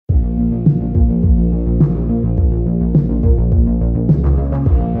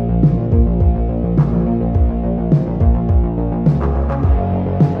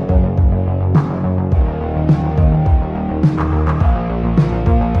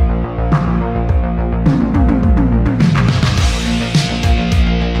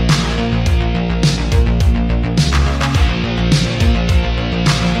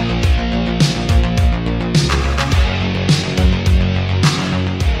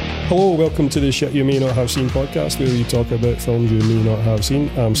Hello, welcome to the Shit You May Not Have Seen podcast, where we talk about films you may not have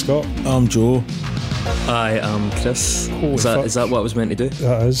seen. I'm Scott. I'm Joe. I am Chris. Holy Is that what I was meant to do?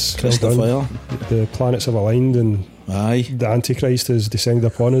 That is. Christopher. Well done. The planets have aligned and Aye. the Antichrist has descended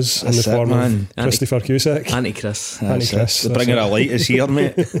upon us in the form of Christopher Cusack. Anti-Chris. Anti-Chris. The bringer of light is here,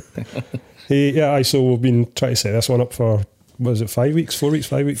 mate. So we've been trying to set this one up for, what is it, 5 weeks, 4 weeks,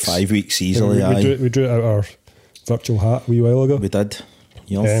 5 weeks? 5 weeks easily, we drew it out our virtual hat a wee while ago. We did.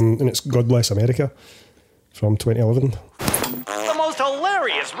 And it's God Bless America from 2011. The most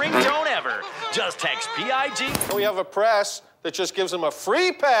hilarious ringtone ever. Just text PIG. We have a press that just gives them a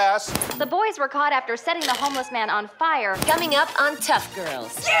free pass. The boys were caught after setting the homeless man on fire. Coming up on Tough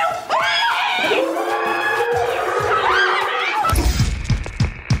Girls.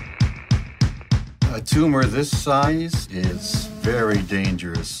 A tumor this size is very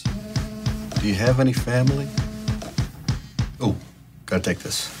dangerous. Do you have any family? Oh, gotta take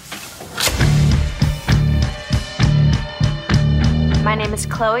this. My name is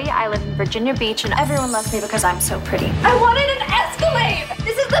Chloe. I live in Virginia Beach, and everyone loves me because I'm so pretty. I wanted an Escalade!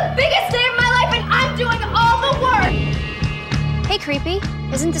 This is the biggest day of my life, and I'm doing all the work! Hey, creepy.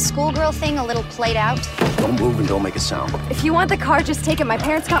 Isn't the schoolgirl thing a little played out? Don't move and don't make a sound. If you want the car, just take it. My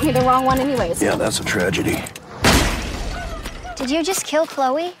parents got me the wrong one anyways. Yeah, that's a tragedy. Did you just kill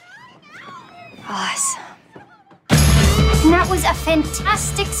Chloe? Awesome. That was a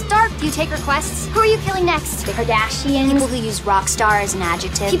fantastic start. Do you take requests? Who are you killing next? The Kardashians? People who use rock star as an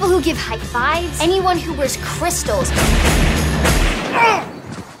adjective? People who give high fives? Anyone who wears crystals?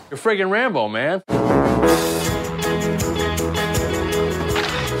 You're friggin' Rambo, man.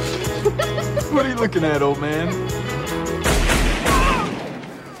 What are you looking at, old man?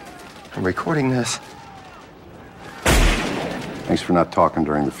 I'm recording this. Thanks for not talking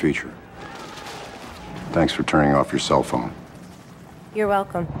during the feature. Thanks for turning off your cell phone. You're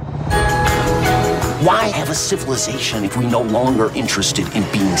welcome. Why have a civilization if we're no longer interested in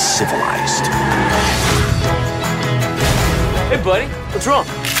being civilized? Hey, buddy, what's wrong?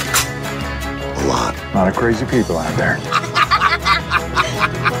 A lot of crazy people out there.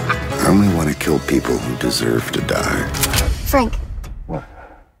 I only want to kill people who deserve to die. Frank, What?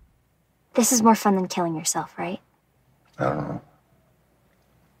 this is more fun than killing yourself, right? I don't know.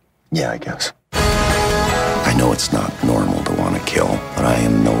 Yeah, I guess. I know it's not normal to want to kill, but I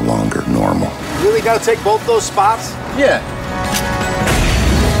am no longer normal. Really gotta take both those spots? Yeah.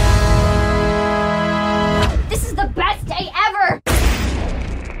 This is the best day ever!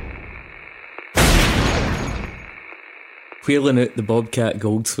 Wheeling out the Bobcat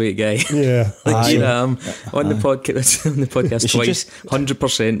Goldthwait guy. Yeah. Like, on the podcast twice.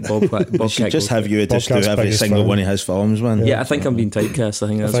 100% Bobcat. We should just have you just do Bobcat's every biggest single fan. one of his films, man. Yeah, I think I'm being typecast. I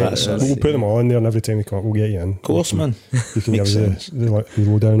think that's what it is. We'll put them all in there, and every time we come up, we'll get you in. Of course, man. You can give Makes us sense. the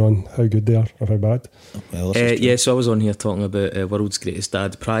lowdown on how good they are or how bad. Well, this is true. Yeah, so I was on here talking about World's Greatest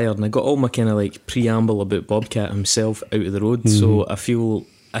Dad prior, and I got all my kind of like preamble about Bobcat himself out of the road, so I feel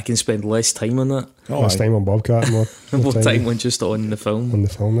I can spend less time on that. Last time on Bobcat, more time on just on the film. on the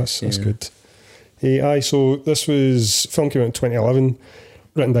film. That's good. So this film came out in 2011,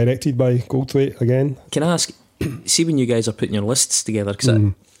 written and directed by Goldthwait again. Can I ask, see when you guys are putting your lists together,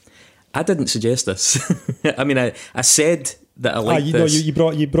 because I didn't suggest this. I mean, I said that I liked this. You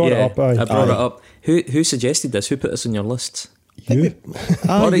brought it up. Aye. I brought it up. Who suggested this? Who put this on your lists? You.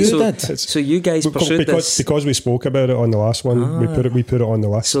 Alright, you so, did. so you guys pursued this. Because we spoke about it on the last one. We put it on the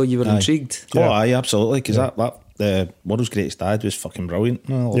list. So you were intrigued. Oh, aye, absolutely. Because that World's Greatest Dad was fucking brilliant.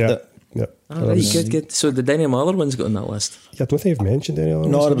 I loved it. Yeah. Good. So did any of my other ones got on that list? Yeah, I don't think I've mentioned any other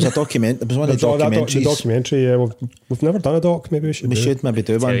No, ones. there was a document. There was one of the documentaries. The documentary. Yeah, we've never done a doc. Maybe we should. We should maybe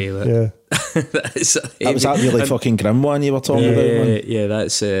do one. Yeah. That was that really fucking grim one you were talking about, man? Yeah,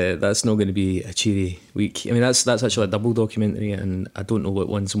 that's not going to be a cheery week. I mean, that's actually a double documentary, and I don't know what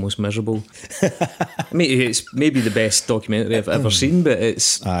one's the most miserable. I mean, it's maybe the best documentary I've ever seen, but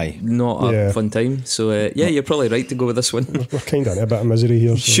it's not a fun time. So you're probably right to go with this one. We're kind of in a bit of misery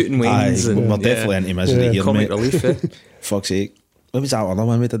here. So. Shooting wings. Aye, we're definitely into misery here, comic mate. relief. Fuck's sake. What was that other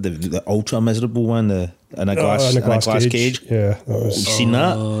one we did? The ultra miserable one, in a glass cage. Yeah, that was. You seen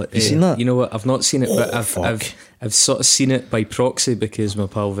that? Have you seen that? You know what? I've not seen it, but I've sort of seen it by proxy because my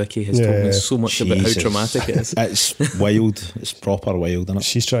pal Vicky has told me so much about how traumatic it is. It's wild. It's proper wild, isn't it?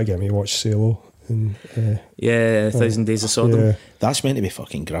 She's trying to get me to watch Salo. And, 1,000 Days of Sodom. Yeah. That's meant to be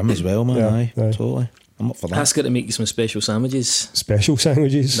fucking grim as well, man. Aye, totally. I'm up for that. That's got to make you some special sandwiches. Special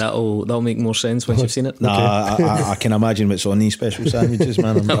sandwiches? That'll make more sense once you've seen it. Nah, okay. I can imagine what's on these special sandwiches,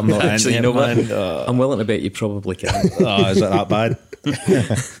 man. I'm not actually, into you know it, man. what? I'm willing to bet you probably can. Is it that bad?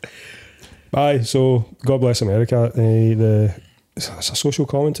 Aye, so God Bless America. The it's a social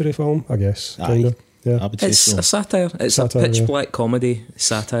commentary film, I guess. Kind of. Yeah. I would say It's so. a satire. It's Satire, a pitch yeah. black comedy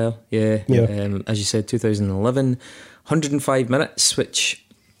satire. Yeah. As you said, 2011, 105 minutes. Which,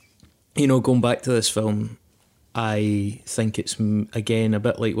 going back to this film, I think it's again a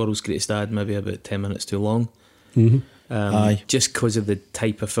bit like World's Greatest Dad, maybe about 10 minutes too long. Aye. Just because of the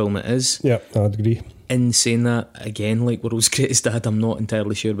type of film it is. Yeah, I'd agree. In saying that, again, like World's Greatest Dad, I'm not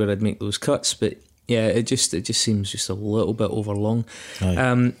entirely sure where I'd make those cuts, but yeah, it just seems just a little bit overlong.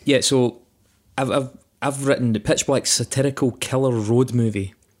 So I've written the pitch black satirical killer road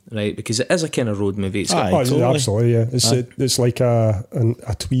movie, right? Because it is a kind of road movie. It's got, absolutely, yeah. It's like a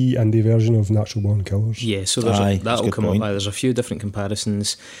twee indie version of Natural Born Killers. yeah, so that'll come up. There's a few different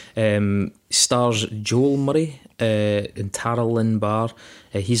comparisons. Stars Joel Murray and Tara Lynn Barr.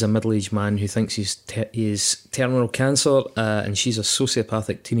 He's a middle-aged man who thinks he has terminal cancer, and she's a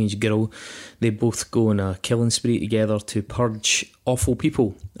sociopathic teenage girl. They both go on a killing spree together to purge awful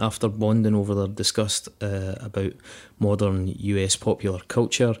people after bonding over their disgust about modern US popular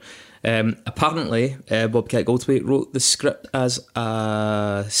culture. Apparently, Bobcat Goldthwait wrote the script as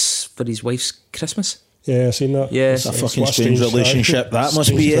for his wife's Christmas. Yeah, I've seen that. Yeah, It's a fucking strange relationship that must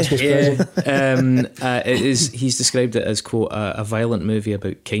be. It is. He's described it as, quote, a violent movie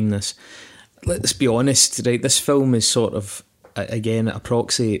about kindness. Let's be honest, right? This film is sort of again a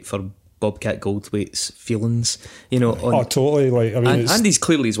proxy for Bobcat Goldthwait's feelings. Totally. Like, I mean, and he's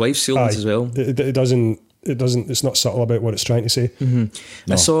clearly his wife's feelings as well. It doesn't. It's not subtle about what it's trying to say. Mm-hmm.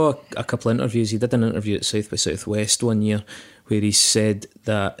 No. I saw a couple of interviews. He did an interview at South by Southwest one year where he said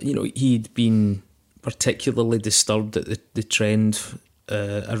that he'd been particularly disturbed at the trend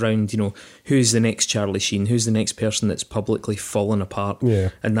around who's the next Charlie Sheen, who's the next person that's publicly fallen apart,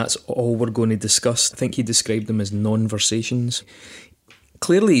 and that's all we're going to discuss. I think he described them as non-versations.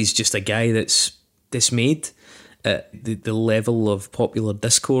 Clearly he's just a guy that's dismayed at the level of popular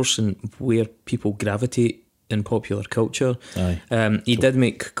discourse and where people gravitate in popular culture. He did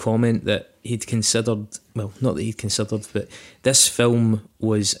make comment that he'd considered, well, not that he'd considered, but this film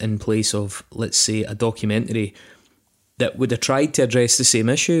was in place of, let's say, a documentary that would have tried to address the same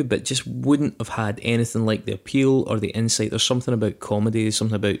issue but just wouldn't have had anything like the appeal or the insight. There's something about comedy,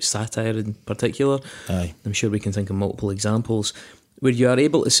 something about satire in particular. I'm sure we can think of multiple examples where you are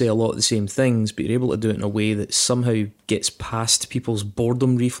able to say a lot of the same things, but you're able to do it in a way that somehow gets past people's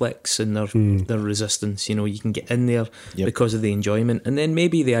boredom reflex and their resistance. You can get in there because of the enjoyment, and then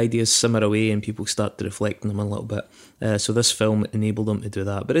maybe the ideas simmer away and people start to reflect on them a little bit. So this film enabled them to do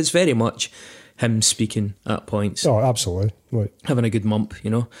that. But it's very much him speaking at points. Oh, absolutely. Right. Having a good mump,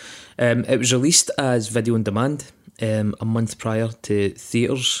 It was released as video on demand a month prior to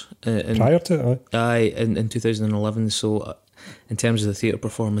theatres. Prior to it? Aye, in 2011, so... in terms of the theatre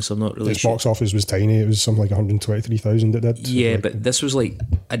performance, I'm not really sure. Its box office was tiny. It was something like 123,000 it did. Yeah, but this was like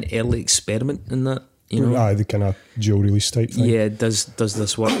an early experiment in that, the kind of dual release type thing. Yeah, does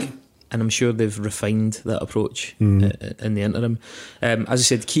this work? And I'm sure they've refined that approach in the interim. As I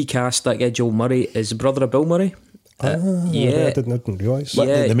said, key cast, that guy Joel Murray is the brother of Bill Murray. I didn't realise.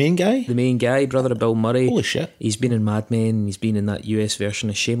 The main guy? The main guy, brother of Bill Murray. Holy shit. He's been in Mad Men, he's been in that US version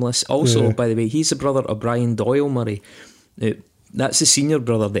of Shameless. Also, by the way, he's the brother of Brian Doyle Murray. That's the senior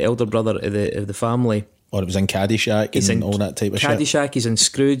brother, the elder brother of the family. Or it was in Caddyshack and all that type of shit. Caddyshack, he's in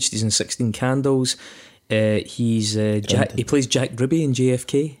Scrooged, he's in 16 Candles. He plays Jack Ruby in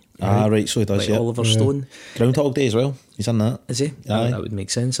JFK. Right, so he does, like Oliver Stone. Groundhog Day as well, he's in that. Is he? That would make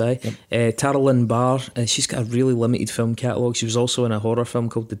sense, aye. Yep. Tara Lynn Barr, she's got a really limited film catalogue. She was also in a horror film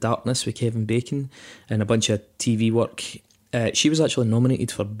called The Darkness with Kevin Bacon and a bunch of TV work. She was actually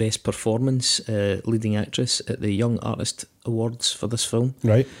nominated for Best Performance Leading Actress at the Young Artist Awards for this film.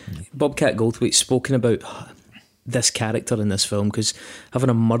 Right. Bobcat Goldthwait's spoken about this character in this film because having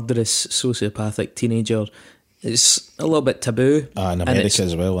a murderous sociopathic teenager is a little bit taboo. In America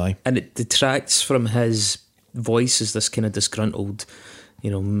as well, aye. And it detracts from his voice as this kind of disgruntled,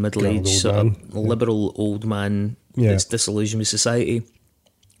 middle-aged sort of liberal old man that's disillusioned with society.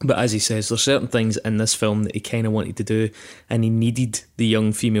 But as he says, there's certain things in this film that he kind of wanted to do, and he needed the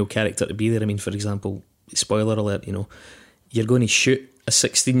young female character to be there. I mean, for example, spoiler alert, you're going to shoot a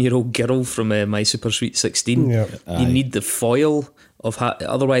 16-year-old girl from My Super Sweet 16. Yeah. You need the foil of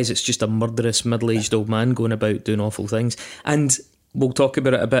otherwise it's just a murderous middle-aged old man going about doing awful things. And we'll talk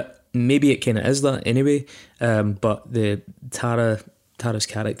about it a bit. Maybe it kind of is that anyway. But the Tara's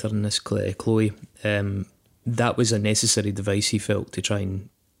character in this, Chloe, that was a necessary device he felt to try and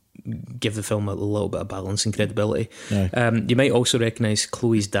give the film a little bit of balance and credibility. You might also recognise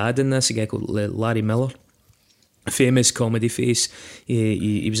Chloe's dad in this, a guy called Larry Miller. famous comedy face.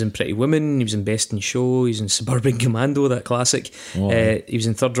 He was in Pretty Woman, he was in Best in Show, he was in Suburban Commando, that classic. He was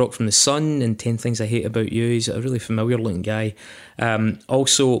in Third Rock from the Sun and 10 Things I Hate About You. He's a really familiar looking guy.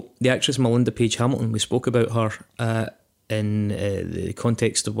 Also, the actress Melinda Page Hamilton, we spoke about her in the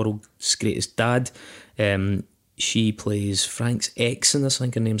context of World's Greatest Dad. She plays Frank's ex in this. I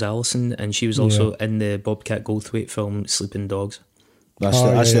think her name's Alison, and she was also in the Bobcat Goldthwait film Sleeping Dogs.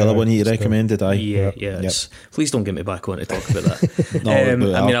 That's the other one you recommended, aye? Yeah. Please don't get me back on to talk about that.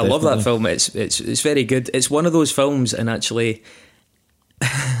 I love that film. It's very good. It's one of those films, and actually,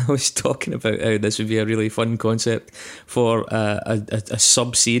 I was talking about how this would be a really fun concept for a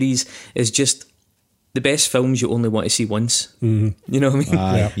sub-series. Is just the best films you only want to see once. You know what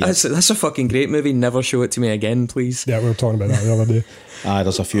I mean? That's a fucking great movie. Never show it to me again, please. Yeah, we were talking about that the other day.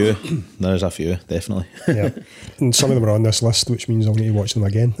 There's a few. There's a few, definitely. Yeah, and some of them are on this list, which means I'll need to watch them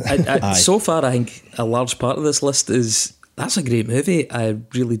again. So far, I think a large part of this list is that's a great movie. I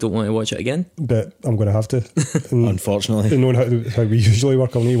really don't want to watch it again, but I'm going to have to. And unfortunately, knowing how we usually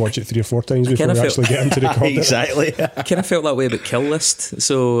work, I'll need to watch it 3 or 4 times before we actually get into the content. Exactly. I kind of felt that way about Kill List.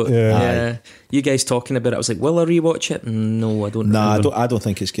 So you guys talking about it, I was like, will I rewatch it? No, I don't. I don't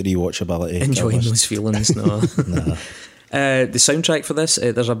think it's got rewatchability. Enjoying those feelings, no. The soundtrack for this,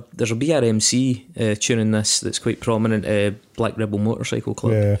 there's a BRMC tune in this that's quite prominent. Black Rebel Motorcycle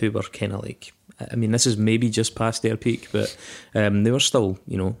Club, who were kind of like, I mean, this is maybe just past their peak, but they were still,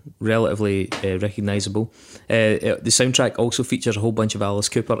 relatively recognisable. The soundtrack also features a whole bunch of Alice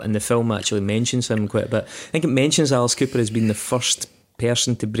Cooper, and the film actually mentions him quite a bit. I think it mentions Alice Cooper as being the first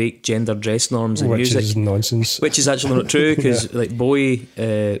person to break gender dress norms in music. Which is nonsense. Which is actually not true, because Bowie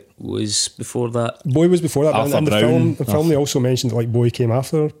was before that. Bowie was before that, but in the film they also mentioned that Bowie came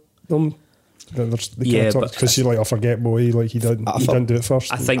after them. Because I forget Bowie, he didn't do it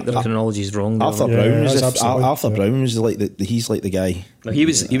first. I think the chronology is wrong. Arthur Brown was he's like the guy. No, he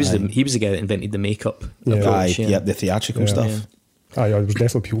was the guy that invented the makeup. The theatrical stuff. There was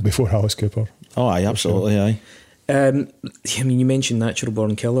definitely people before Alice Cooper. Oh, aye, absolutely, aye. I mean, you mentioned Natural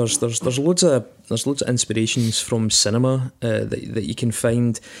Born Killers. There's loads of inspirations from cinema that you can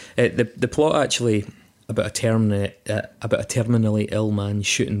find. The plot actually about a terminally ill man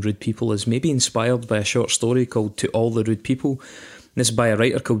shooting rude people is maybe inspired by a short story called To All the Rude People. This is by a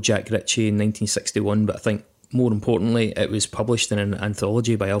writer called Jack Ritchie in 1961, but I think more importantly it was published in an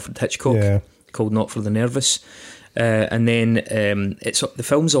anthology by Alfred Hitchcock called Not for the Nervous. And then the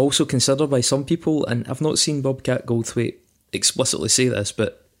film's also considered by some people, and I've not seen Bobcat Goldthwait explicitly say this,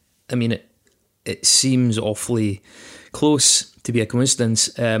 but I mean it seems awfully close to be a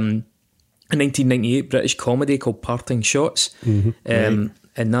coincidence. A 1998 British comedy called Parting Shots. In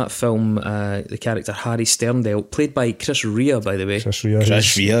that film, the character Harry Sterndale, played by Chris Rea, by the way. Chris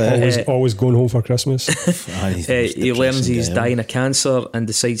Rea, always going home for Christmas. He learns he's dying of cancer and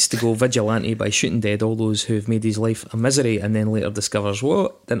decides to go vigilante by shooting dead all those who've made his life a misery, and then later discovers,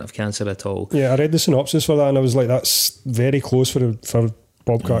 didn't have cancer at all. Yeah, I read the synopsis for that and I was like, that's very close for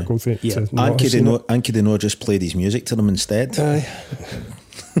Bobcat Goldthwait. And could he not just played his music to them instead?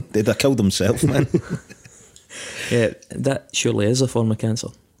 They'd have killed himself, man. Yeah, that surely is a form of cancer.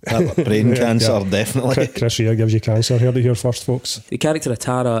 Brain cancer, definitely. Chris Rea gives you cancer. Heard it here first, folks. The character of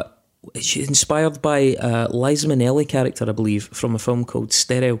Tara, she's inspired by Liza Minnelli character, I believe, from a film called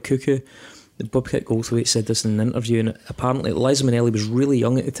Sterile Cuckoo. Bobcat Goldthwait said this in an interview, and apparently Liza Minnelli was really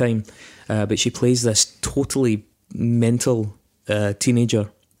young at the time, but she plays this totally mental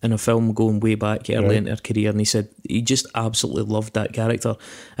teenager in a film going way back early in her career, and he said he just absolutely loved that character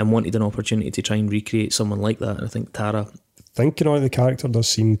and wanted an opportunity to try and recreate someone like that. And I think Tara, thinking on the character, does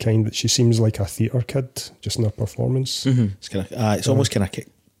seem she seems like a theatre kid just in her performance. It's almost kind of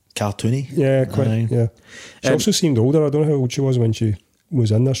cartoony. Yeah, quite. Yeah, she also seemed older. I don't know how old she was when she was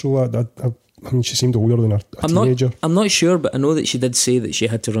in this role. I mean, she seemed older than a teenager. I'm not sure, but I know that she did say that she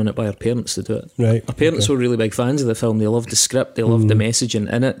had to run it by her parents to do it. Right. Her parents were really big fans of the film. They loved the script. They loved the messaging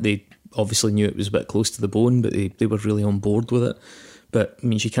in it. They obviously knew it was a bit close to the bone, but they were really on board with it. But, I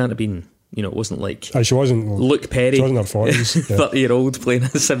mean, she can't have been... it wasn't like she wasn't Luke Perry, she wasn't in her 40s, 30-year-old playing a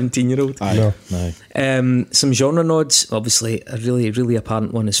 17-year-old. No. Some genre nods. Obviously, a really, really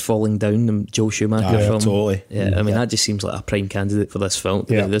apparent one is Falling Down, the Joel Schumacher film. Totally. Yeah, I mean, that just seems like a prime candidate for this film,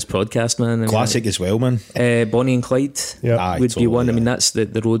 this podcast, man. Classic as well, man. Bonnie and Clyde would be one. I mean, that's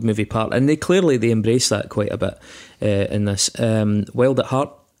the road movie part, and they embrace that quite a bit in this. Wild at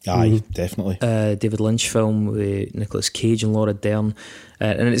Heart. Aye, definitely. David Lynch film with Nicolas Cage and Laura Dern.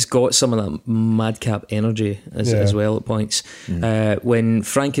 and it's got some of that madcap energy as well at points. When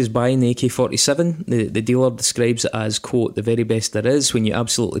Frank is buying the AK-47, the dealer describes it as, quote, the very best there is, when you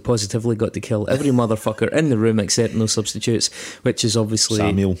absolutely positively got to kill every motherfucker in the room except no substitutes, which is obviously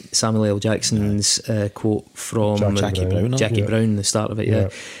Samuel L. Jackson's quote from Jackie Brown, the start of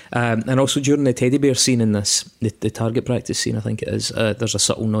it, and also during the teddy bear scene in this, the target practice scene, I think it is, there's a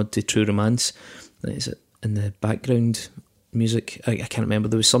subtle nod to True Romance. Is it in the background music? I can't remember.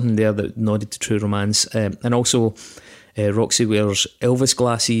 There was something there that nodded to True Romance, and also Roxy wears Elvis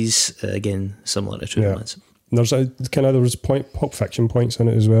glasses, again similar to True Romance. There's there was Pulp Fiction points in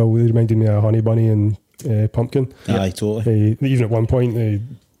it as well. They reminded me of Honey Bunny and Pumpkin. Aye, totally. Even at one point,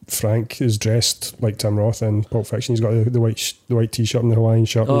 Frank is dressed like Tim Roth in Pulp Fiction. He's got the white t-shirt and the Hawaiian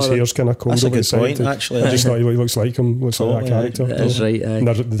shirt, and his hair's kind of combed over the side. Point, actually. I just thought he looks like him, like that character. That's right. And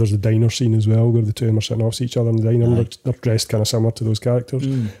there's the diner scene as well, where the two of them are sitting opposite each other in the diner, and they're dressed kind of similar to those characters.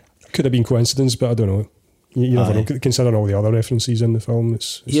 Could have been coincidence, but I don't know. You never know, considering all the other references in the film.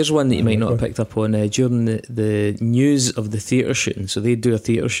 Here's one that you might not have picked up on. During the news of the theatre shooting, so they do a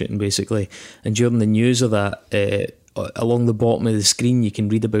theatre shooting basically, and during the news of that, along the bottom of the screen you can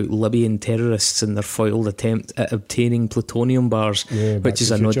read about Libyan terrorists and their foiled attempt at obtaining plutonium bars, which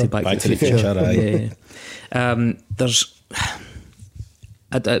is a nod to Back to the Future. There's,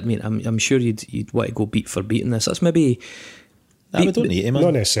 I mean, I'm sure you'd want to go beat for beat in this. That's maybe... we don't need him.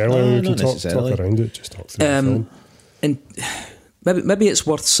 Not necessarily. We can talk around it. Just talk through the film. And maybe it's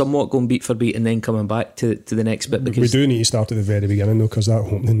worth somewhat going beat for beat and then coming back to the next bit, because we do need to start at the very beginning though, because that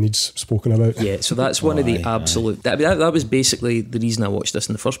opening needs spoken about. Yeah, so that's one of the absolute. That was basically the reason I watched this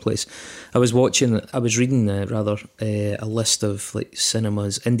in the first place. I was reading a list of like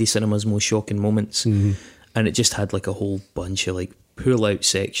indie cinema's most shocking moments, and it just had like a whole bunch of like pull out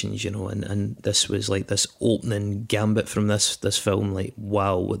sections, you know, and this was like this opening gambit from this film, like,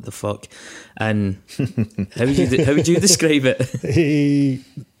 wow, what the fuck. And how would you describe it? He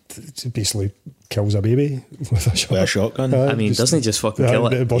basically kills a baby with a shotgun. I mean, doesn't he just fucking kill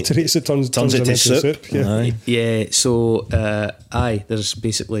it? It obliterates it, turns it into soup. Yeah, so there's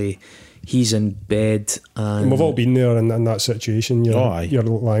basically, he's in bed, and we've all been there in that situation. You're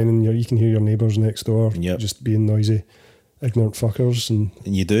lying and you can hear your neighbours next door just being noisy, ignorant fuckers, and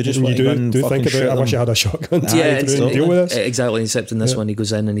you do think about, I wish I had a shotgun to deal with this. Exactly, except in this one he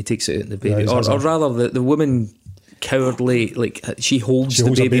goes in and he takes it out in the baby, or rather the woman cowardly, like she holds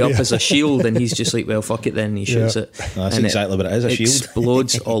the baby up as a shield, and he's just like, well, fuck it then, and he shoots it. That's exactly what it is, a shield.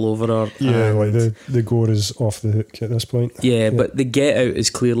 Explodes all over her. Yeah, like the gore is off the hook at this point. Yeah, but the get out is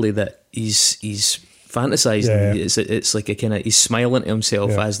clearly that he's fantasizing. It's like a kind of, he's smiling to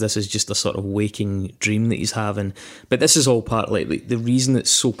himself as this is just a sort of waking dream that he's having. But this is all part, like the reason it's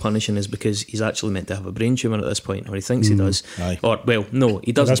so punishing is because he's actually meant to have a brain tumour at this point, or he thinks he does. Or, well, no,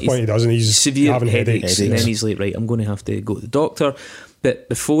 he doesn't. At this point he doesn't. He's severe having headaches. And then he's like, right, I'm going to have to go to the doctor. But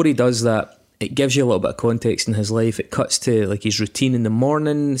before he does that, it gives you a little bit of context in his life. It cuts to like his routine in the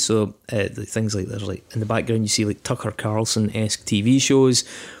morning. So things like, there's like in the background you see like Tucker Carlson-esque TV shows.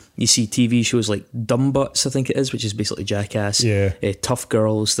 You see TV shows like Dumb Butts, I think it is, which is basically Jackass, Tough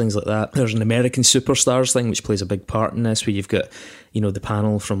Girls, things like that. There's an American Superstars thing, which plays a big part in this, where you've got, you know, the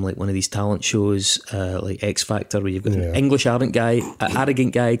panel from like one of these talent shows, like X Factor, where you've got an English arrogant guy,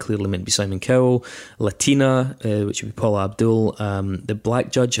 clearly meant to be Simon Cowell, Latina, which would be Paula Abdul, the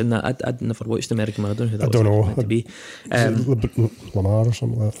black judge in that. I'd never watched American Man, I don't know who that was meant to be. Lamar or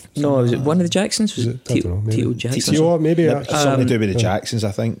something like that. No, was it one of the Jacksons? Was it Tito Jackson? Tito, maybe. Something to do with the Jacksons,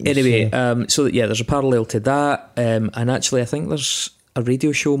 I think. Anyway, so there's a parallel to that, and actually I think there's a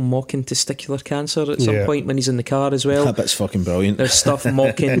radio show mocking testicular cancer at some point when he's in the car as well. That bit's fucking brilliant. There's stuff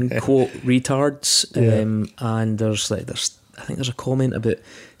mocking quote retards, and there's I think there's a comment about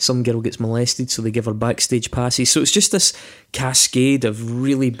some girl gets molested, so they give her backstage passes. So it's just this cascade of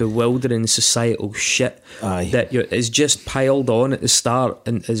really bewildering societal shit that is just piled on at the start,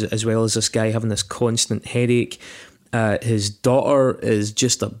 and as well as this guy having this constant headache. His daughter is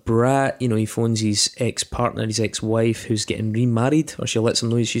just a brat. You know, he phones his ex-partner, his ex-wife, who's getting remarried, or she lets him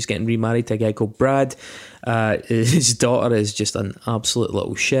know she's getting remarried to a guy called Brad. His daughter is just an absolute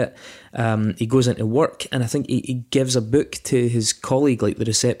little shit. He goes into work, and I think he gives a book to his colleague, like the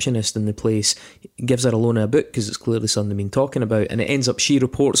receptionist in the place. He gives her a loan of a book because it's clearly something they've been talking about, and it ends up she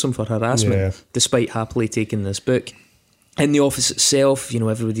reports him for harassment despite happily taking this book. In the office itself, you know,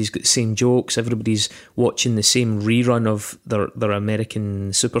 everybody's got the same jokes, everybody's watching the same rerun of their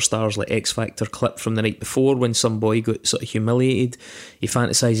American Superstars, like X Factor clip from the night before when some boy got sort of humiliated. He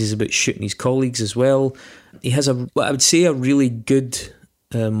fantasises about shooting his colleagues as well. He has what I would say a really good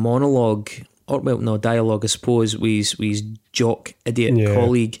monologue dialogue, I suppose, with his jock idiot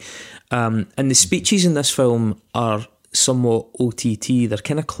colleague. And the speeches in this film are somewhat OTT. They're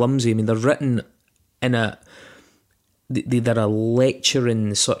kind of clumsy. I mean, they're written in they're a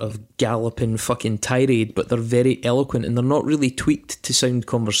lecturing sort of galloping fucking tirade, but they're very eloquent and they're not really tweaked to sound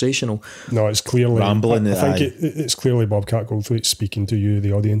conversational. No, it's clearly rambling. I think it's clearly Bobcat Goldthwait speaking to you,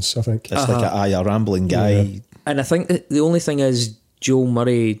 the audience. I think it's like a rambling guy. Yeah. And I think that the only thing is Joel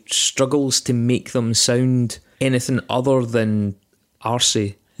Murray struggles to make them sound anything other than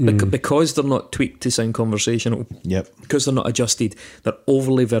arsey. Because they're not tweaked to sound conversational. Yep. Because they're not adjusted. They're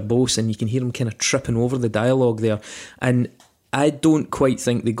overly verbose and you can hear them kind of tripping over the dialogue there. And I don't quite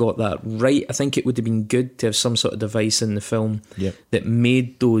think they got that right. I think it would have been good to have some sort of device in the film that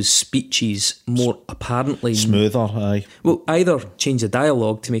made those speeches more apparently... smoother, aye. Well, either change the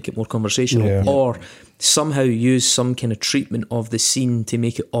dialogue to make it more conversational or somehow use some kind of treatment of the scene to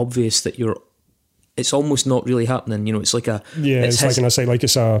make it obvious that it's almost not really happening, you know. It's like it's like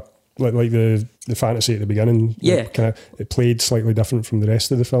the fantasy at the beginning. Yeah, kind of it played slightly different from the rest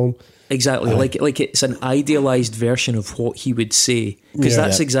of the film. Exactly, like it's an idealised version of what he would say, because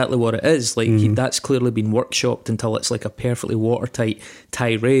that's exactly what it is. Like that's clearly been workshopped until it's like a perfectly watertight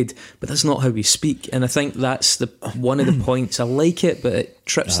tirade, but that's not how we speak. And I think that's one of the points. I like it, but it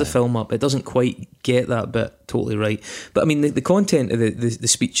trips the film up. It doesn't quite get that bit totally right. But I mean, the content of the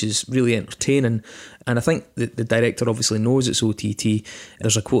speech is really entertaining, and I think the director obviously knows it's OTT.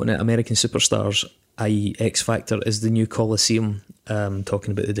 There's a quote in it: "American superstars, i.e. X Factor, is the new Colosseum,"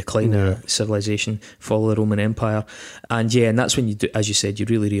 talking about the decline of civilization, fall of the Roman Empire. And that's when you do, as you said, you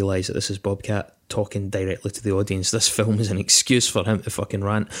really realise that this is Bobcat talking directly to the audience. This film is an excuse for him to fucking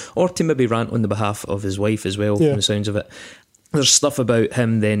rant, or to maybe rant on the behalf of his wife as well, from the sounds of it. There's stuff about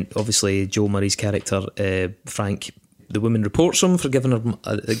him then, obviously Joel Murray's character, Frank, the woman reports him for giving her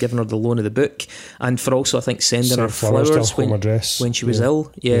the loan of the book, and for also, I think, sending her flowers when she was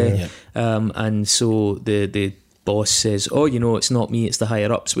ill. And so the boss says, "Oh, you know, it's not me, it's the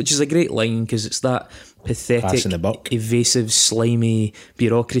higher ups," which is a great line because it's that pathetic, evasive, slimy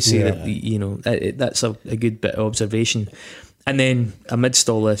bureaucracy that, you know, that's a good bit of observation. And then amidst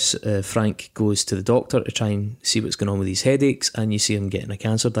all this, Frank goes to the doctor to try and see what's going on with his headaches, and you see him getting a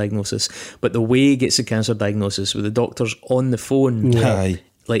cancer diagnosis. But the way he gets a cancer diagnosis, with the doctor's on the phone,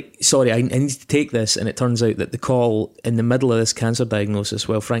 like, sorry, I need to take this, and it turns out that the call in the middle of this cancer diagnosis,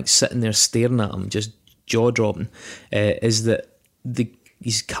 while Frank's sitting there staring at him, just jaw-dropping, is that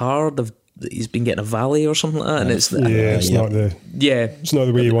his card of... he's been getting a valet or something like that, and it's it's not the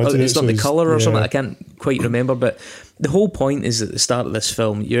way you wanted it. It's not the colour or something. I can't quite remember, but the whole point is at the start of this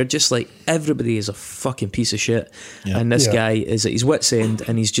film, you're just like, everybody is a fucking piece of shit, and this guy is at his wit's end,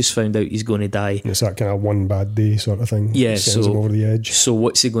 and he's just found out he's going to die. It's that kind of one bad day sort of thing. Yeah, sends him over the edge. So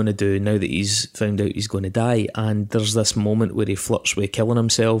what's he going to do now that he's found out he's going to die? And there's this moment where he flirts with killing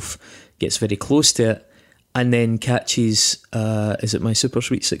himself, gets very close to it, and then catches, is it My Super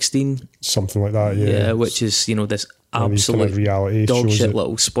Sweet 16? Something like that, yeah. Which is, you know, this absolute reality dog shit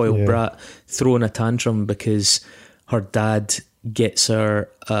little spoiled brat throwing a tantrum because her dad gets her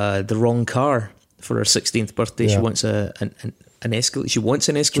the wrong car for her 16th birthday. She wants an Escalade. She wants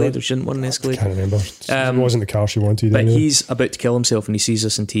an Escalade, she didn't want an Escalade. I can't remember. It wasn't the car she wanted. But he's about to kill himself, and he sees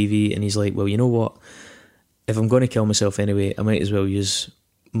this on TV, and he's like, well, you know what? If I'm going to kill myself anyway, I might as well use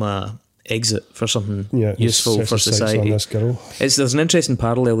my exit for something useful for society. There's an interesting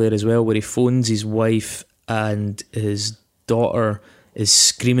parallel there as well, where he phones his wife, and his daughter is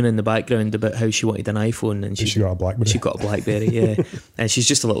screaming in the background about how she wanted an iPhone, and she got a BlackBerry. She got a BlackBerry, and she's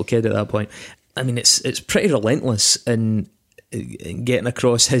just a little kid at that point. I mean, it's pretty relentless in getting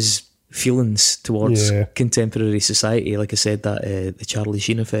across his feelings towards contemporary society. Like I said, that the Charlie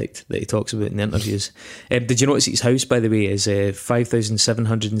Sheen effect that he talks about in the interviews. Did you notice his house, by the way, is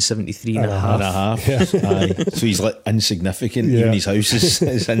 5,773 and a half? Aye. So he's like insignificant. Even his house is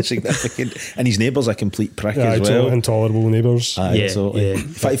insignificant, and his neighbour's a complete prick as well. Intolerable neighbours. In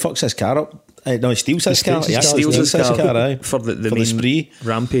fact, he fucks his car up. No, he steals his car. He steals his car for the main spree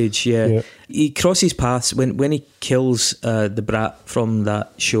rampage. He crosses paths when he kills the brat from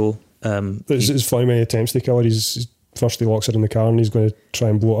that show. It's funny when he attempts to kill her. First he locks her in the car, and he's going to try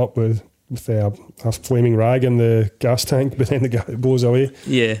and blow it up with a flaming rag in the gas tank, but then the guy blows away.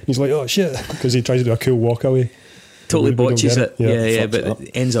 He's like, oh shit, because he tries to do a cool walk away. Totally botches it. But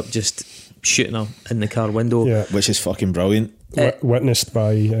it ends up just shooting her in the car window, which is fucking brilliant. Witnessed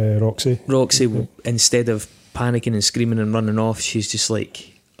by Roxy. Instead of panicking and screaming and running off, she's just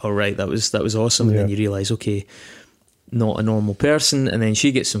like, all right, that was awesome. And then you realise, okay, not a normal person, and then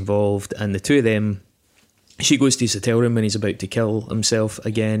she gets involved, and the two of them she goes to his hotel room when he's about to kill himself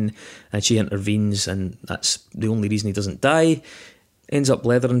again, and she intervenes, and that's the only reason he doesn't die. Ends up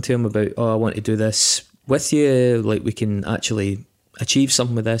blethering to him about, I want to do this with you, like we can actually achieve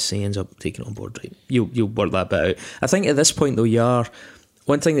something with this. And he ends up taking it on board. Right, you'll work that bit out. I think at this point though,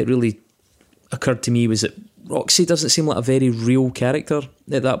 one thing that really occurred to me was that Roxy doesn't seem like a very real character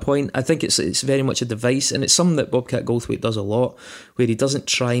at that point. I think it's very much a device, and it's something that Bobcat Goldthwait does a lot, where he doesn't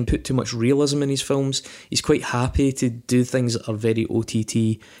try and put too much realism in his films. He's quite happy to do things that are very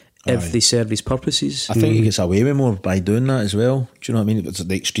OTT if they serve his purposes. I think he gets away with more by doing that as well. Do you know what I mean? It's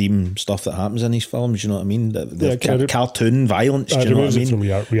the extreme stuff that happens in his films. Do you know what I mean? The cartoon violence. Do you know what I mean? From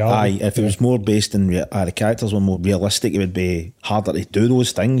reality. If it was more based in the characters were more realistic, it would be harder to do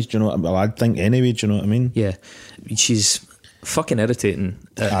those things. Do you know what I mean? Well, I'd think anyway. Do you know what I mean? Yeah, she's fucking irritating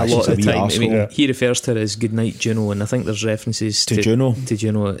a lot of the time. I mean, he refers to her as Goodnight Juno, and I think there's references to Juno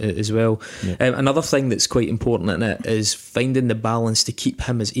as well. Yeah. Another thing that's quite important in it is finding the balance to keep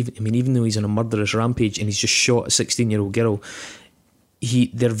him as even though he's on a murderous rampage and he's just shot a 16-year-old girl,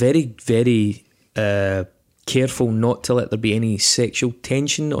 they're very, very careful not to let there be any sexual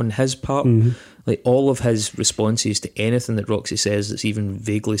tension on his part. Like all of his responses to anything that Roxy says that's even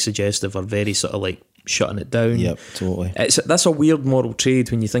vaguely suggestive are very sort of like shutting it down. Yep, totally. That's a weird moral trade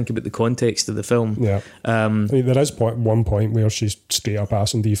when you think about the context of the film. Yeah. I mean, there is one point where she's straight up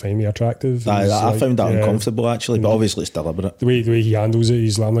asking, do you find me attractive? I found that uncomfortable actually, but obviously it's deliberate. The way he handles it,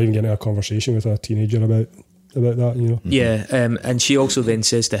 he's like, I'm not even getting a conversation with a teenager about that, you know. Yeah, and she also then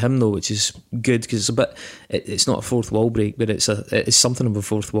says to him though, which is good because it's not a fourth wall break, but it's something of a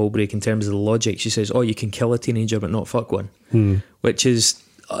fourth wall break in terms of the logic. She says, you can kill a teenager but not fuck one, which is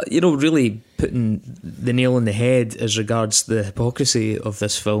really putting the nail on the head as regards the hypocrisy of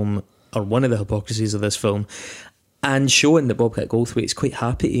this film, or one of the hypocrisies of this film, and showing that Bobcat Goldthwait is quite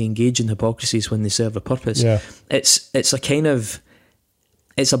happy to engage in hypocrisies when they serve a purpose. Yeah.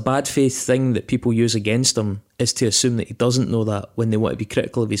 It's a bad faith thing that people use against him, is to assume that he doesn't know that when they want to be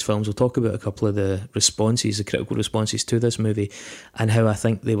critical of his films. We'll talk about a couple of the critical responses to this movie, and how I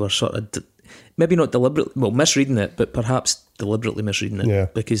think they were sort of maybe not deliberately, misreading it, but perhaps deliberately misreading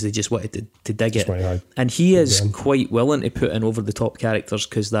it because they just wanted to dig it. Right, and he is quite willing to put in over-the-top characters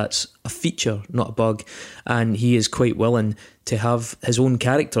because that's a feature, not a bug. And he is quite willing to have his own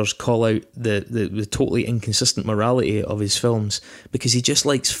characters call out the totally inconsistent morality of his films because he just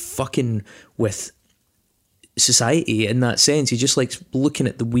likes fucking with society in that sense. He just likes looking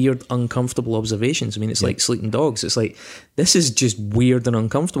at the weird, uncomfortable observations. I mean, it's like Sleeping Dogs. It's like, this is just weird and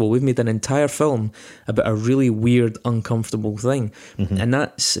uncomfortable. We've made an entire film about a really weird, uncomfortable thing. And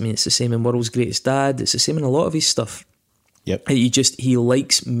it's the same in World's Greatest Dad. It's the same in a lot of his stuff. Yep. He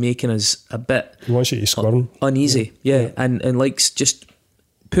likes making us a bit... He wants you to squirm. Uneasy, and likes just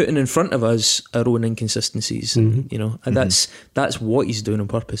putting in front of us our own inconsistencies, and that's what he's doing on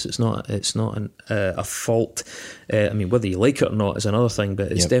purpose. It's not a fault. I mean, whether you like it or not is another thing,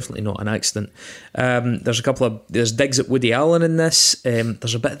 but it's definitely not an accident. There's digs at Woody Allen in this.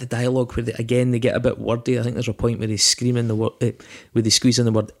 There's a bit of the dialogue where they get a bit wordy. I think there's a point where he's screaming the word, where they squeeze in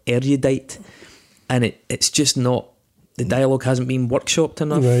the word erudite, and it's just not. The dialogue hasn't been workshopped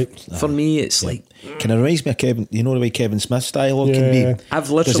enough. Right. For me, it's like... Kind of reminds me of Kevin... You know the way Kevin Smith's dialogue can be? I've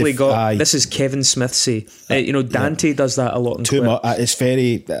literally got... This is Kevin Smith-say. Dante does that a lot in too much. It's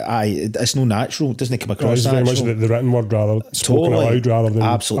very... it's no natural. It doesn't come across it's very much the written word spoken aloud rather than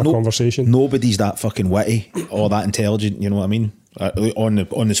a conversation. Nobody's that fucking witty or that intelligent, you know what I mean?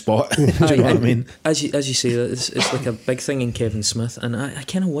 On the spot. Do you know what I mean? As you say, it's like a big thing in Kevin Smith, and I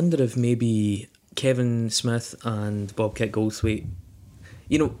kind of wonder if maybe... Kevin Smith and Bobcat Goldthwait,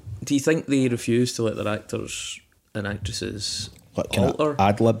 do you think they refuse to let their actors and actresses alter?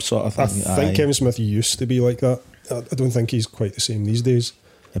 Ad-lib sort of thing? I think Kevin Smith used to be like that. I don't think he's quite the same these days.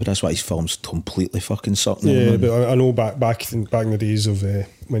 Yeah, but that's why his films completely fucking suck. Yeah, but I know back in the days of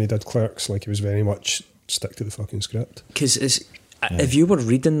when he did Clerks, like he was very much stick to the fucking script. Because if you were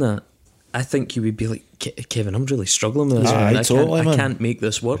reading that, I think you would be like, Kevin, I'm really struggling with this. I can't make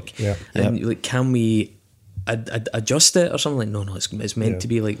this work. Yeah. And can we adjust it or something? Like, no, it's meant to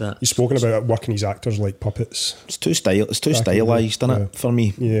be like that. He's spoken about working his actors like puppets. It's too stylized, isn't it, for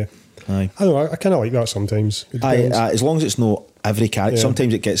me? Yeah. Aye. I don't know, I kind of like that sometimes. As long as it's not every character. Yeah.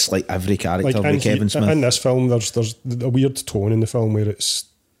 Sometimes it gets like every character like Kevin Smith. In this film, there's a weird tone in the film where it's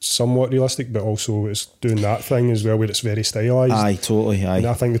somewhat realistic, but also it's doing that thing as well where it's very stylised. Aye, totally. Aye. And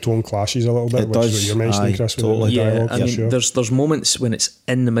I think the tone clashes a little bit, which is what you're mentioning, Chris, with totally. the dialogue. I mean, there's moments when it's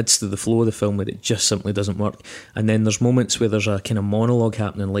in the midst of the flow of the film where it just simply doesn't work, and then there's moments where there's a kind of monologue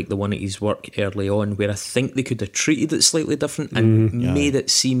happening, like the one at his work early on, where I think they could have treated it slightly different and made it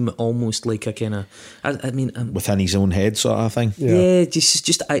seem almost like a kind of, I mean, within his own head sort of thing. Yeah, just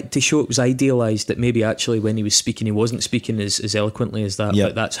to show it was idealised, that maybe actually when he was speaking, he wasn't speaking as eloquently as that,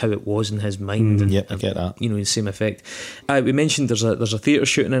 but that's how it was in his mind. I get that. You know, the same effect. We mentioned there's a theatre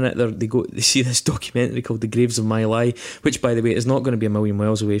shooting in it. They see this documentary called The Graves of Mile High, which, by the way, is not going to be a million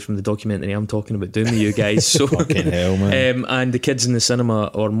miles away from the documentary I'm talking about doing with you guys. So, fucking hell, man. And the kids in the cinema,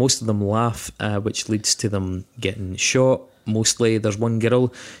 or most of them, laugh, which leads to them getting shot. Mostly, there's one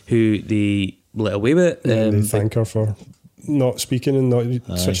girl who they let away with. They thank her for not speaking and not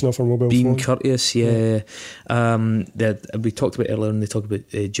switching off her mobile being phone. Courteous, we talked about earlier, and they talked about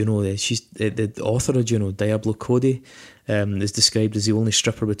Juno. She's the author of Juno, Diablo Cody, is described as the only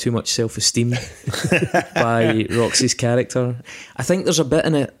stripper with too much self-esteem by Roxy's character. I think there's a bit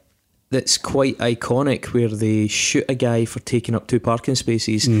in it that's quite iconic where they shoot a guy for taking up 2 parking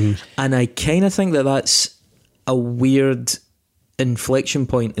spaces, and I kind of think that that's a weird inflection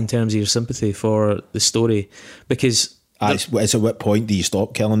point in terms of your sympathy for the story, because it's at what point do you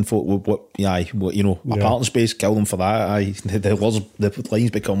stop killing folk? A parking space, kill them for that. The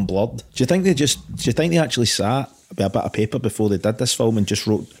lines become blurred. Do you think they actually sat with a bit of paper before they did this film and just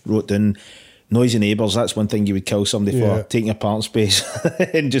wrote down noisy neighbours? That's one thing you would kill somebody for, taking a parking space,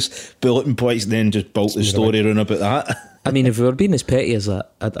 and just bulletin points, and then just built the story around about that. I mean, if we were being as petty as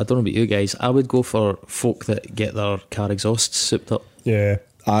that, I don't know about you guys, I would go for folk that get their car exhausts souped up. Yeah,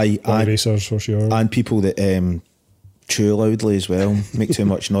 racers for sure, and people that chew loudly as well, make too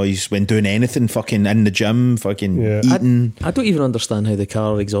much noise when doing anything, fucking in the gym, fucking eating. I don't even understand how the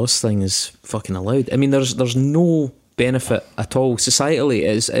car exhaust thing is fucking allowed. I mean, there's no benefit at all. Societally,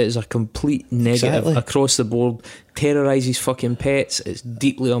 it is a complete negative across the board. Terrorises fucking pets. It's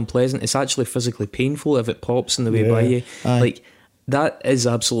deeply unpleasant. It's actually physically painful if it pops in the way by you. Like, that is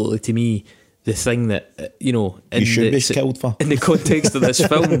absolutely, to me, the thing that, you should be killed for. In the context of this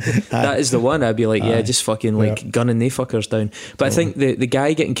film, that is the one I'd be like, just fucking gunning they fuckers down. But I think the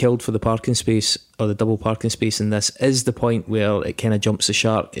guy getting killed for the parking space, or the double parking space in this, is the point where it kind of jumps the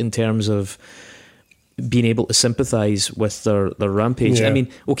shark in terms of being able to sympathise with their rampage. I mean,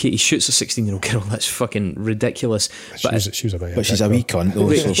 okay, he shoots a 16-year-old girl, that's fucking ridiculous. But she's a wee cunt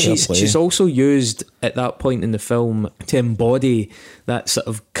though. She's also used at that point in the film to embody that sort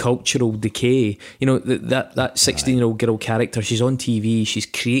of cultural decay. You know, that 16-year-old girl character, she's on TV, she's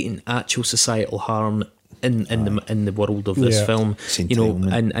creating actual societal harm in the world of this film. You know,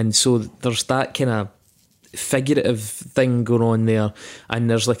 and so there's that kind of figurative thing going on there, and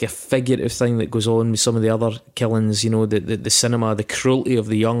there's like a figurative thing that goes on with some of the other killings, you know, the cinema, the cruelty of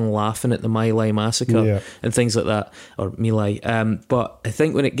the young laughing at the My Lai massacre and things like that, or My Lai. But I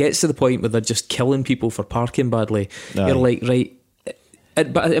think when it gets to the point where they're just killing people for parking badly, you're like, right.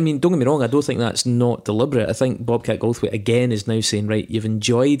 But I mean, don't get me wrong, I don't think that's not deliberate. I think Bobcat Goldthwait again is now saying, right, you've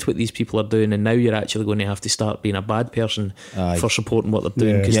enjoyed what these people are doing, and now you're actually going to have to start being a bad person for supporting what they're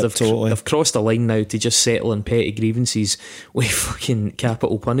doing, because they've crossed a line now to just settle in petty grievances with fucking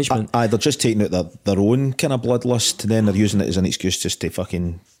capital punishment. They're just taking out their own kind of bloodlust, and then they're using it as an excuse just to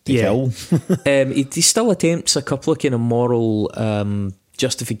fucking kill. He still attempts a couple of kind of moral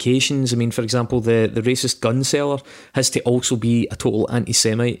justifications. I mean, for example, the racist gun seller has to also be a total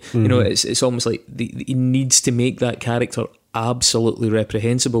anti-Semite. You know, it's almost like he needs to make that character absolutely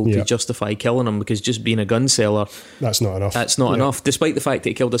reprehensible to justify killing him, because just being a gun seller, that's not enough, despite the fact that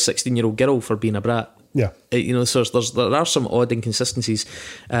he killed a 16-year-old girl for being a brat. You know, so there are some odd inconsistencies.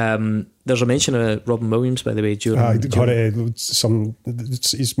 There's a mention of Robin Williams, by the way, he's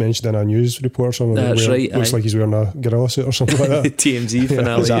mentioned in a news report or something. That's right. Looks like he's wearing a gorilla suit or something like that. The TMZ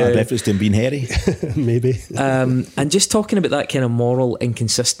finale. Is that a reference to him being hairy? Maybe. And just talking about that kind of moral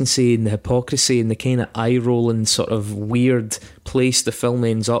inconsistency and the hypocrisy and the kind of eye-rolling sort of weird place the film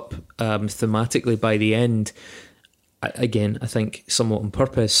ends up thematically by the end, again, I think somewhat on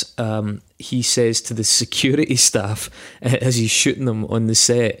purpose, he says to the security staff as he's shooting them on the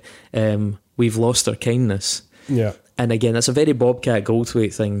set, we've lost our kindness. Yeah. And again, that's a very Bobcat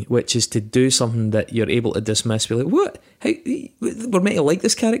Goldthwait thing, which is to do something that you're able to dismiss. Be like, what? How, we're meant to like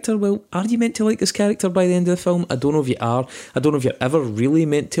this character? Well, are you meant to like this character by the end of the film? I don't know if you are. I don't know if you're ever really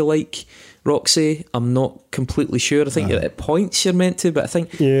meant to like Roxy. I'm not completely sure. I think at points you're meant to, but I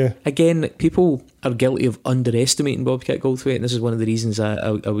think, again, people are guilty of underestimating Bobcat Goldthwait, and this is one of the reasons I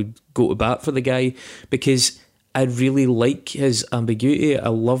would go to bat for the guy, because I really like his ambiguity. I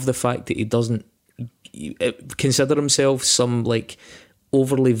love the fact that he doesn't consider himself some like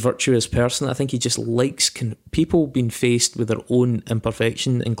overly virtuous person. I think he just likes people being faced with their own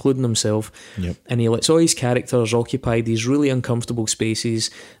imperfection, including himself. Yep. And he lets all his characters occupy these really uncomfortable spaces.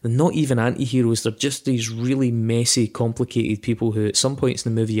 They're not even anti-heroes, they're just these really messy, complicated people who at some points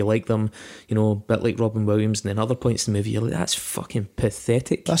in the movie you like them, you know, a bit like Robin Williams, and then other points in the movie you're like, that's fucking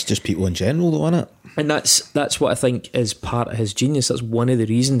pathetic. That's just people in general though, isn't it? And that's what I think is part of his genius. That's one of the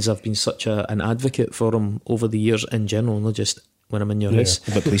reasons I've been such an advocate for him over the years in general, not just when I'm in your house.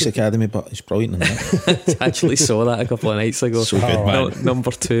 But Police Academy, but he's brilliant in that. I actually saw that a couple of nights ago. So good, man. Number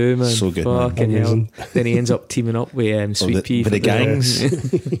 2, man. So good, fucking man. hell. Then he ends up teaming up with Sweet Pea. With the gangs.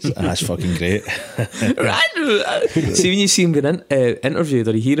 That's fucking great. See, when you see him being interviewed,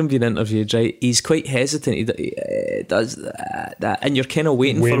 or you hear him being interviewed, right, he's quite hesitant. He does that, and you're kind of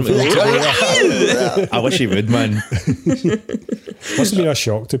waiting for him to I wish he would, man. Must have been a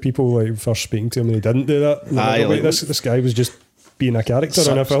shock to people like first speaking to him and he didn't do that. Like, this guy was just being a character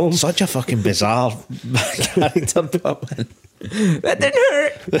in a film. Such a fucking bizarre character. That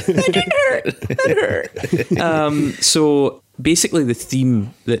didn't hurt. So basically the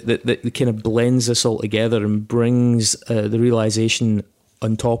theme that kind of blends this all together and brings the realisation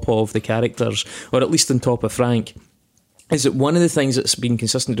on top of the characters, or at least on top of Frank, is that one of the things that's been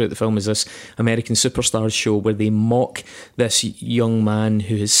consistent throughout the film is this American Superstars show where they mock this young man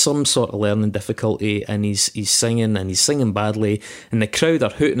who has some sort of learning difficulty, and he's singing badly, and the crowd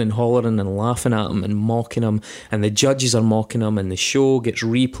are hooting and hollering and laughing at him and mocking him, and the judges are mocking him, and the show gets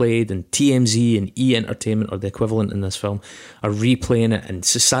replayed, and TMZ and E! Entertainment, or the equivalent in this film, are replaying it, and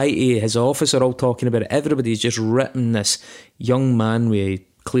society, his office are all talking about it. Everybody's just ripping this young man with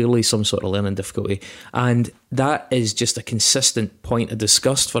clearly some sort of learning difficulty, and that is just a consistent point of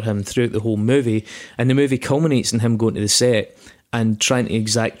disgust for him throughout the whole movie. And the movie culminates in him going to the set and trying to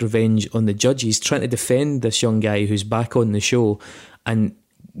exact revenge on the judges, trying to defend this young guy who's back on the show, and,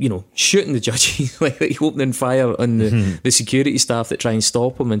 you know, shooting the judges, like opening fire on the security staff that try and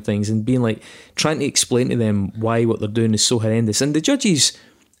stop him and things, and being like, trying to explain to them why what they're doing is so horrendous. And the judges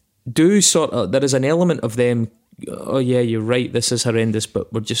do sort of, there is an element of them, oh yeah, you're right, this is horrendous,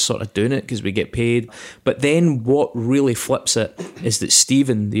 but we're just sort of doing it because we get paid. But then what really flips it is that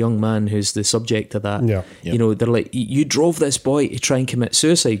Stephen, the young man who's the subject of that, you know, they're like, you drove this boy to try and commit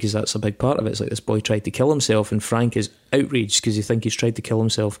suicide, because that's a big part of it. It's like this boy tried to kill himself, and Frank is outraged because he thinks he's tried to kill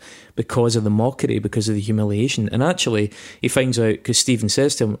himself because of the mockery, because of the humiliation. And actually he finds out because Stephen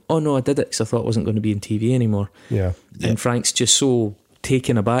says to him, oh no, I did it because I thought I wasn't going to be in TV anymore. And Frank's just so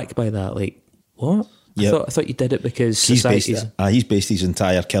taken aback by that, like, what? I thought you did it because he's based his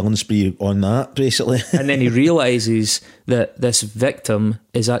entire killing spree on that, basically. And then he realises that this victim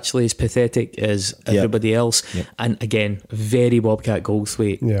is actually as pathetic as everybody else. And again, very Bobcat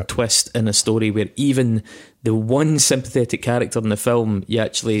Goldthwait twist in a story where even the one sympathetic character in the film, you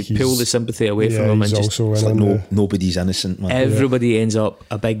actually pull the sympathy away from him, and just it's like nobody's innocent, man. Everybody ends up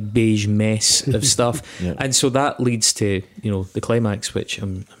a big beige mess of stuff. And so that leads to, you know, the climax, which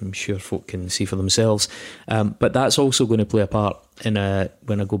I'm sure folk can see for themselves. But that's also going to play a part in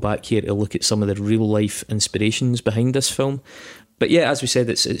when I go back here to look at some of the real life inspirations behind this film. But yeah, as we said,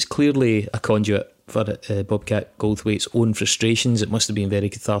 it's clearly a conduit for Bobcat Goldthwait's own frustrations. It must have been very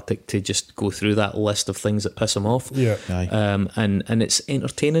cathartic to just go through that list of things that piss him off. And it's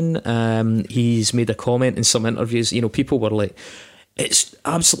entertaining. He's made a comment in some interviews, you know, people were like, it's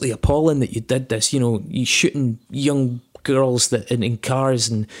absolutely appalling that you did this, you know, you shooting young girls that in cars,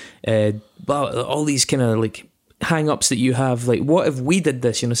 and all these kind of like hang-ups that you have. Like, what if we did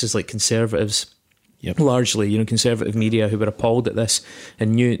this? You know, this is like conservatives, largely, you know, conservative media who were appalled at this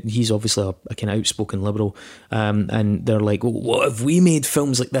and knew he's obviously a kind of outspoken liberal, and they're like, well, what if we made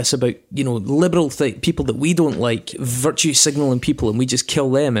films like this about, you know, liberal people that we don't like, virtue signaling people, and we just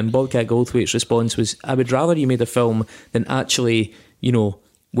kill them? And Bobcat Goldthwait's response was, I would rather you made a film than actually, you know,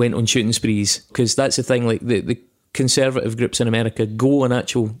 went on shooting sprees, because that's the thing, like the conservative groups in America go on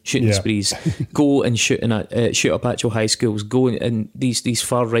actual shooting sprees, go and shoot up actual high schools, go and these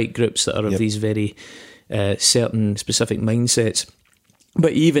far right groups that are of these very certain specific mindsets.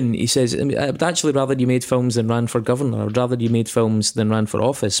 But even, he says, I would actually rather you made films than ran for governor. I would rather you made films than ran for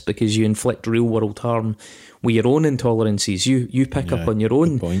office, because you inflict real world harm with your own intolerances. You pick up on your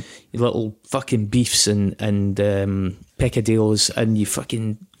own little fucking beefs and peccadillos, and you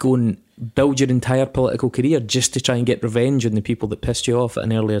fucking go and build your entire political career just to try and get revenge on the people that pissed you off at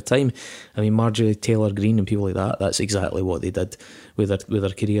an earlier time. I mean, Marjorie Taylor Greene and people like that, that's exactly what they did with their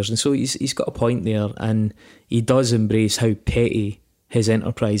careers. And so he's got a point there, and he does embrace how petty his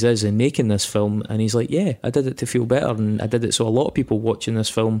enterprise is in making this film, and he's like, yeah, I did it to feel better, and I did it so a lot of people watching this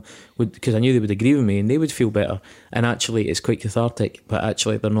film would, because I knew they would agree with me and they would feel better, and actually it's quite cathartic, but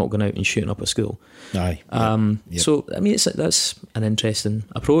actually they're not going out and shooting up a school. Aye. So I mean, that's an interesting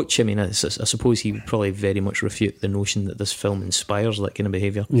approach. I mean, I suppose he would probably very much refute the notion that this film inspires that kind of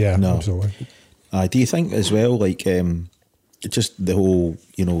behaviour. Yeah, no, absolutely. Do you think as well, like, just the whole,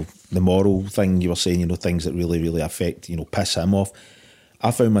 you know, the moral thing you were saying, you know, things that really, really affect, you know, piss him off. I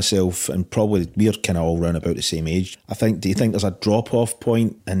found myself, and probably we're kind of all around about the same age. Do you think there's a drop-off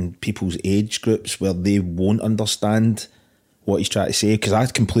point in people's age groups where they won't understand what he's trying to say? Because I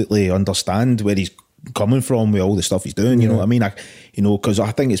completely understand where he's coming from with all the stuff he's doing, you know what I mean? Because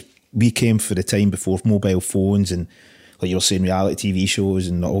I think we came for the time before mobile phones and, like you were saying, reality TV shows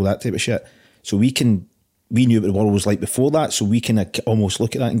and all that type of shit. So we knew what the world was like before that, so we can almost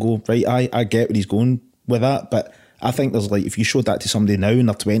look at that and go, right, I get where he's going with that, but I think there's, like, if you showed that to somebody now in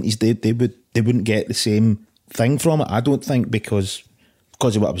their 20s, they wouldn't get the same thing from it. I don't think because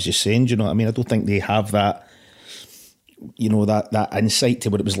of what I was just saying, do you know what I mean? I don't think they have that, you know, that insight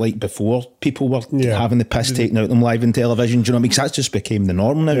to what it was like before people were having the piss taken out of them live on television, do you know what I mean? Because that's just became the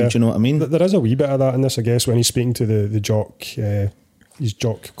norm now, do you know what I mean? There is a wee bit of that in this, I guess, when he's speaking to the jock, his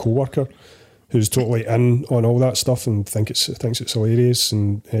jock co-worker, who's totally in on all that stuff and thinks it's hilarious,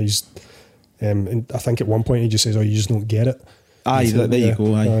 and he's... and I think at one point he just says, "Oh, you just don't get it." Aye, there you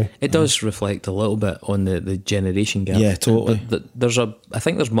go. Aye. It does reflect a little bit on the generation gap. Yeah, totally. But I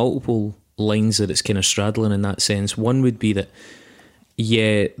think there's multiple lines that it's kind of straddling in that sense. One would be that,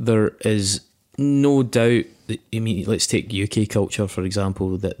 yeah, there is no doubt that, I mean, let's take UK culture for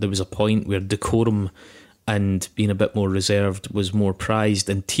example, that there was a point where decorum and being a bit more reserved was more prized,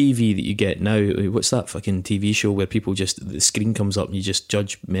 and TV that you get now, what's that fucking TV show where people just, the screen comes up and you just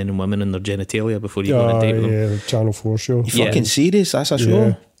judge men and women and their genitalia before you go on a date with them? Yeah, the Channel 4 show. Fucking serious? That's a show?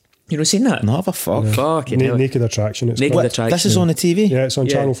 Yeah. You not seen that? No, have a fuck. Yeah. Fucking Naked Attraction. Naked Attraction. This is on the TV? Yeah, it's on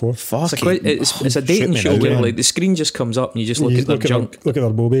Channel 4. Fuck it's a dating show where like the screen just comes up and you just look at their junk. Look at their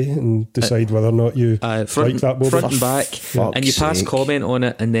bobby and decide whether or not you like that bobby. Front and back. And you pass comment on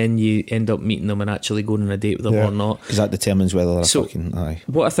it, and then you end up meeting them and actually going on a date with them or not. Because that determines whether they're fucking... Aye.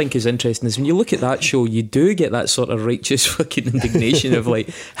 What I think is interesting is when you look at that show, you do get that sort of righteous fucking indignation of like,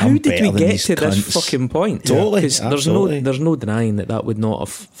 how did we get to this fucking point? Totally. Because there's no denying that would not have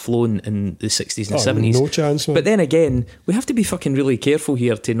flown in the 60s and 70s. No chance, man. But then again, we have to be fucking really careful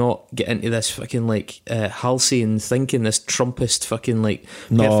here to not get into this fucking like Halcyon thinking, this Trumpist fucking like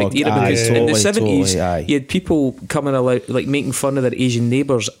perfect era, because in the 70s you had people coming out like making fun of their Asian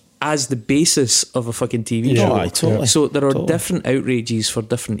neighbours as the basis of a fucking TV show. Totally. So there are different outrages for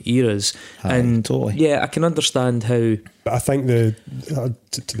different eras, and I can understand how. But I think to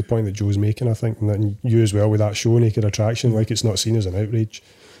the point that Joe's making, I think, and that you as well with that show, Naked Attraction, like it's not seen as an outrage.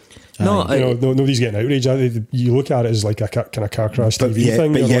 No, nobody's getting outraged. You look at it as like a kind of car crash TV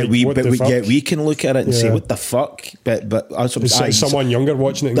thing. But we can look at it and say, "What the fuck?" But someone younger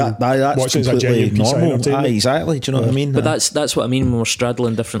watching it, that's watching completely it as a normal. Exactly. Do you know what I mean? But that's what I mean when we're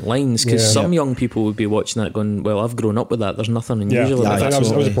straddling different lines, because some young people would be watching that going, "Well, I've grown up with that. There's nothing unusual about that." That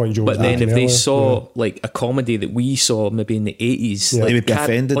was the point Joe was But then if they earlier. saw like a comedy that we saw maybe in the 80s, they would be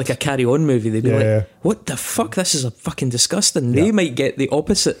offended. Like a Carry On movie, they'd be like, "What the fuck? This is a fucking disgusting." They might get the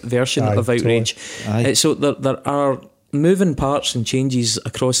opposite version of outrage. So there are moving parts and changes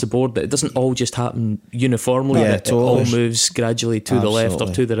across the board, that it doesn't all just happen uniformly. It all moves gradually to the left or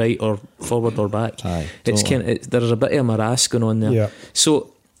to the right or forward or back. It's there's a bit of a morass going on there.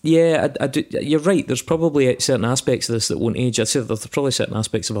 So I do, you're right, there's probably certain aspects of this that won't age. I'd say there's probably certain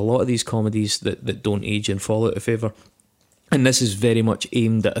aspects of a lot of these comedies that don't age and fall out of favour, and this is very much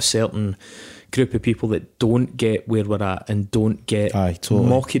aimed at a certain group of people that don't get where we're at and don't get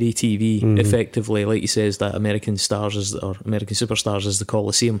mockery TV effectively. Like he says, that American superstars is the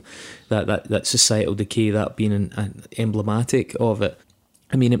Coliseum, that societal decay, that being emblematic of it.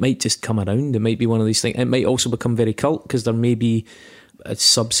 I mean, it might just come around. It might be one of these things. It might also become very cult, because there may be a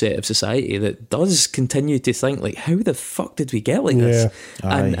subset of society that does continue to think like, how the fuck did we get like this?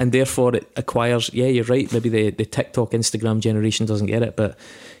 And therefore it acquires, you're right, maybe the TikTok, Instagram generation doesn't get it, but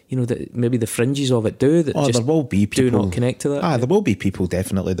you know, maybe the fringes of it do, that just there will be people, do not connect to that. There will be people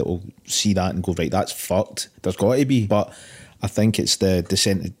definitely that will see that and go, right, that's fucked. There's got to be. But I think it's you're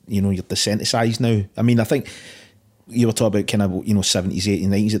desensitized now. I mean, I think you were talking about kind of, 70s, 80s,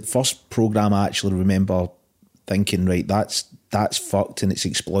 90s. The first programme I actually remember thinking, right, that's fucked and it's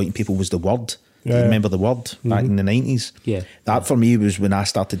exploiting people, was The Word. Remember the Word back in the 90s? Yeah. That for me was when I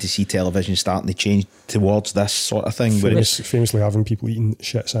started to see television starting to change towards this sort of thing. Famously having people eating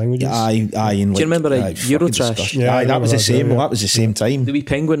shit sandwiches. Aye. Do you remember Eurotrash? Yeah, that was the same. That was the same time. The wee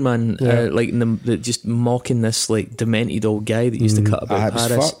penguin man, like just mocking this like demented old guy that used to cut about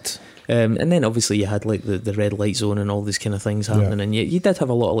Paris. Fucked. And then obviously you had like the red light zone and all these kind of things happening, and you did have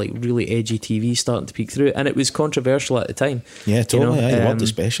a lot of like really edgy TV starting to peek through, and it was controversial at the time. Yeah, totally. The Word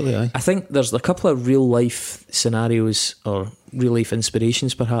especially. I think there's a couple of real life scenarios or real life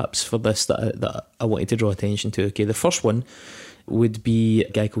inspirations perhaps for this that I wanted to draw attention to. Okay, the first one would be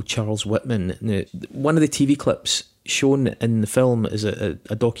a guy called Charles Whitman. Now, one of the TV clips shown in the film is a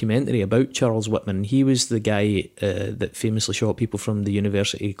documentary about Charles Whitman. He was the guy that famously shot people from the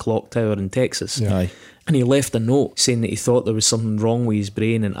University Clock Tower in Texas. Yeah. And he left a note saying that he thought there was something wrong with his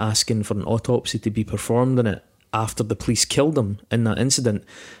brain and asking for an autopsy to be performed on it after the police killed him in that incident.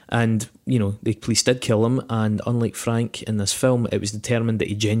 And, the police did kill him, and unlike Frank in this film, it was determined that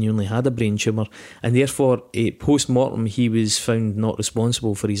he genuinely had a brain tumour, and therefore, post-mortem, he was found not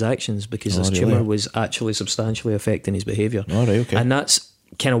responsible for his actions because this tumour was actually substantially affecting his behaviour. Oh, right, okay. And that's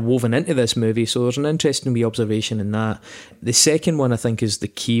kind of woven into this movie, so there's an interesting wee observation in that. The second one I think is the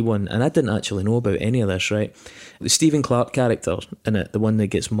key one, and I didn't actually know about any of this, right? The Stephen Clark character in it, the one that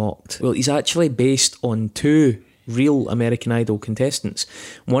gets mocked, well, he's actually based on two real American Idol contestants.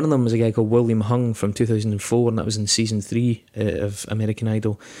 One of them was a guy called William Hung from 2004, and that was in season 3 of American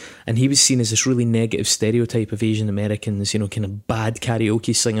Idol, and he was seen as this really negative stereotype of Asian Americans, kind of bad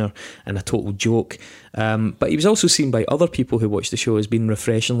karaoke singer and a total joke, but he was also seen by other people who watched the show as being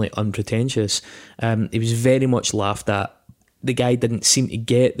refreshingly unpretentious. He was very much laughed at. The guy didn't seem to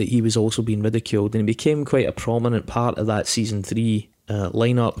get that he was also being ridiculed, and he became quite a prominent part of that season 3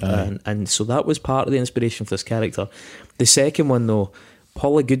 lineup, and so that was part of the inspiration for this character. The second one though,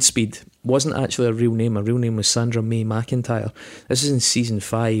 Paula Goodspeed, wasn't actually a real name. Her real name was Sandra Mae McIntyre. This is in season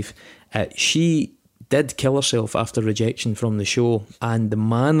 5. She did kill herself after rejection from the show, and the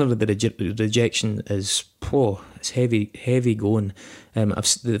manner of the rejection is it's heavy going.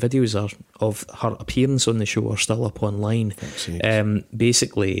 The videos of her appearance on the show are still up online.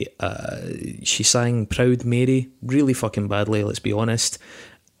 Basically, she sang Proud Mary really fucking badly, let's be honest,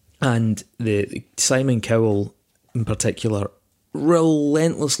 and the Simon Cowell in particular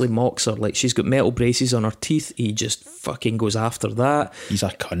relentlessly mocks her. Like, she's got metal braces on her teeth, he just fucking goes after that. He's a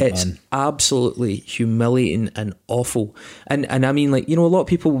cunt, it's man. Absolutely humiliating and awful. And I mean, like, a lot of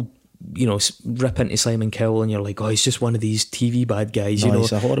people rip into Simon Cowell and you're like, oh, he's just one of these TV bad guys,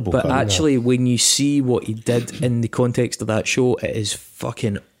 he's a horrible but cunt, actually when you see what he did in the context of that show, it is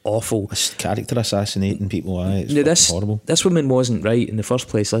fucking awful. It's character assassinating people. It's horrible. This woman wasn't right in the first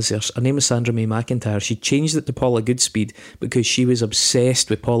place. Her name is Sandra Mae McIntyre. She changed it to Paula Goodspeed because she was obsessed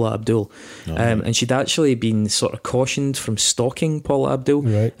with Paula Abdul, and she'd actually been sort of cautioned from stalking Paula Abdul,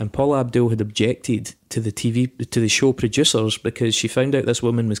 and Paula Abdul had objected to the show producers because she found out this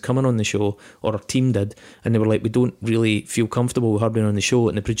woman was coming on the show, or her team did, and they were like, we don't really feel comfortable with her being on the show,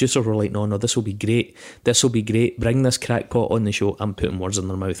 and the producers were like, no, this will be great, bring this crackpot on the show. I'm putting words in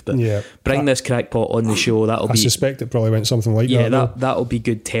their mouth, but bring this crackpot on the show. I suspect it probably went something like that. Yeah, that'll be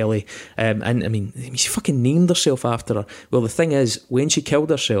good telly. And I mean, she fucking named herself after her. Well, the thing is, when she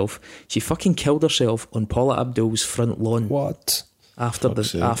killed herself, she fucking killed herself on Paula Abdul's front lawn. What? After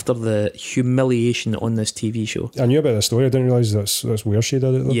the humiliation on this TV show. I knew about the story. I didn't realise that's where she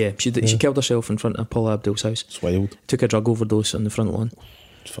did it though. Yeah, she killed herself in front of Paula Abdul's house. It's wild. Took a drug overdose on the front lawn.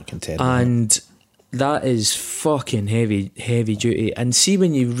 It's fucking terrible. And that is fucking heavy duty. And see,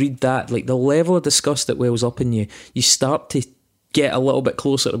 when you read that, like, the level of disgust that wells up in you, you start to get a little bit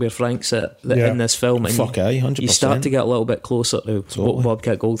closer to where Frank's at in this film, and 100%. You start to get a little bit closer to what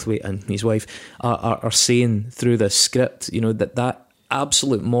Bobcat Goldthwait and his wife are saying through this script. That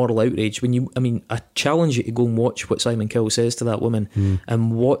absolute moral outrage. I challenge you to go and watch what Simon Cowell says to that woman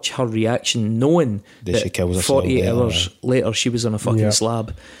and watch her reaction, knowing that 48 hours later she was on a fucking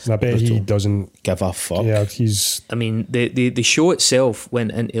slab. And I bet he doesn't give a fuck. Yeah, I mean, the show itself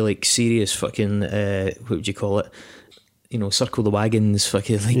went into like serious fucking what would you call it? Circle the wagons,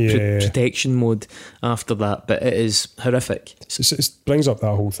 fucking protection mode after that. But it is horrific. It brings up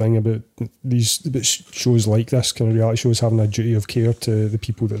that whole thing about about shows like this, kind of reality shows, having a duty of care to the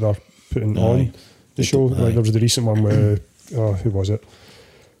people that they're putting on the show. Like there was the recent one where, who was it?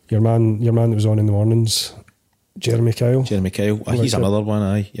 Your man that was on in the mornings, Jeremy Kyle. He's another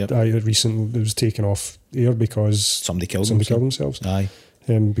one. Recently it was taken off air because somebody killed themselves. Aye.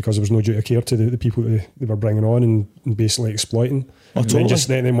 because there was no duty of care to the people that they were bringing on and basically exploiting. Oh, totally.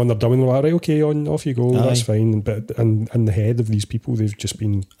 Then when they're done, they're like, right, okay, off you go, that's fine. But and the head of these people, they've just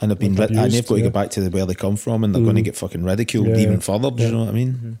been and they've got to go back to where they come from, and they're going to get fucking ridiculed even further. Do you know what I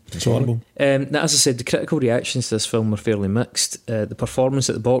mean? It's horrible. Now, as I said, the critical reactions to this film were fairly mixed. The performance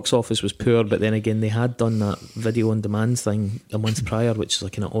at the box office was poor, but then again, they had done that video on demand thing a month prior, which is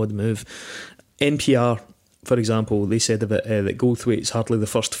like an odd move. NPR, for example, they said of it that Goldthwait's hardly the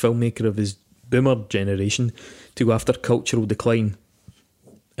first filmmaker of his boomer generation to go after cultural decline.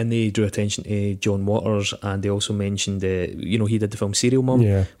 And they drew attention to John Waters, and they also mentioned, he did the film Serial Mom,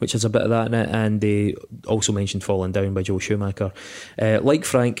 which has a bit of that in it, and they also mentioned Falling Down by Joel Schumacher. Like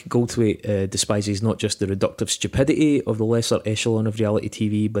Frank, Goldthwait despises not just the reductive stupidity of the lesser echelon of reality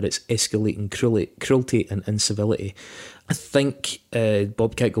TV, but its escalating cruelty and incivility. I think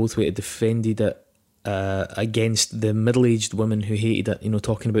Bobcat Goldthwait had defended it against the middle-aged women who hated it,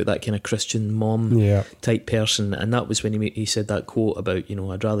 talking about that kind of Christian mom type person, and that was when he said that quote about,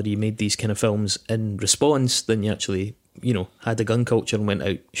 I'd rather you made these kind of films in response than you actually, had a gun culture and went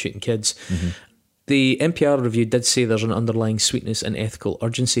out shooting kids. The NPR review did say there's an underlying sweetness and ethical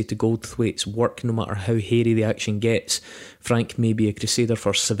urgency to Goldthwait's work, no matter how hairy the action gets. Frank may be a crusader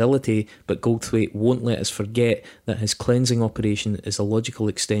for civility, but Goldthwait won't let us forget that his cleansing operation is a logical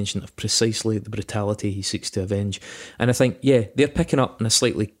extension of precisely the brutality he seeks to avenge. And I think, they're picking up in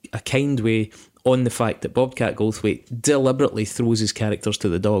a kind way on the fact that Bobcat Goldthwait deliberately throws his characters to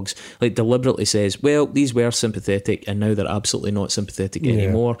the dogs, like deliberately says, well, these were sympathetic and now they're absolutely not sympathetic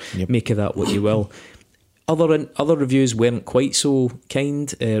anymore. Make of that what you will. Other reviews weren't quite so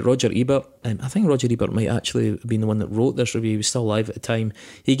kind. Roger Ebert, I think Roger Ebert might actually have been the one that wrote this review, he was still alive at the time.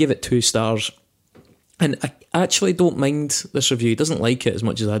 He gave it 2 stars. And I actually don't mind this review. He doesn't like it as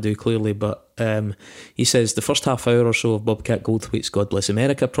much as I do, clearly, but he says the first half hour or so of Bobcat Goldthwait's God Bless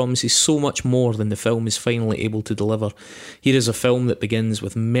America promises so much more than the film is finally able to deliver. Here is a film that begins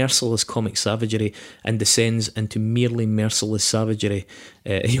with merciless comic savagery and descends into merely merciless savagery.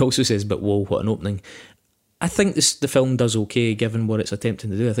 He also says, but whoa, what an opening. I think the film does okay, given what it's attempting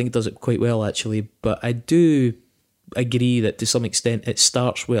to do. I think it does it quite well, actually, but I do agree that to some extent it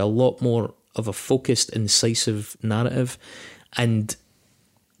starts with a lot more of a focused, incisive narrative and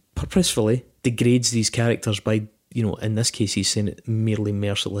purposefully degrades these characters by, in this case he's saying it merely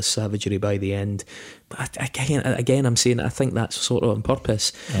merciless savagery by the end. But again, I'm saying I think that's sort of on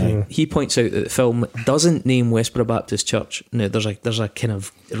purpose. He points out that the film doesn't name Westboro Baptist Church. Now, there's a kind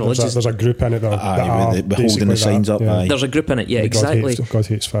of religious... There's a group in it that are holding the signs up. There's a group in it, exactly. God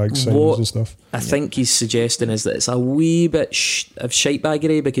hates fags signs and stuff. I think he's suggesting is that it's a wee bit of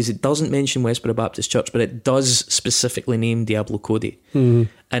shitebaggery because it doesn't mention Westboro Baptist Church, but it does specifically name Diablo Cody.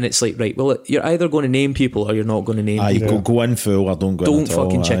 And it's like, right, well, you're either going to name people or you're not going to name people. Go in full or don't go in at all. Don't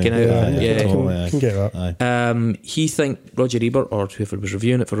fucking chicken out. Can get that. He Roger Ebert, or whoever was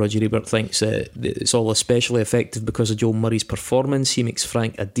reviewing it for Roger Ebert, thinks it's all especially effective because of Joel Murray's performance. He makes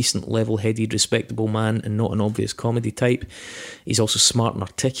Frank a decent, level-headed, respectable man and not an obvious comedy type. He's also smart and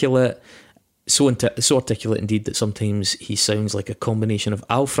articulate. So articulate indeed that sometimes he sounds like a combination of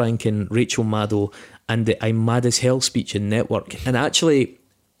Al Franken, Rachel Maddow, and the I'm mad as hell speech in Network. And actually,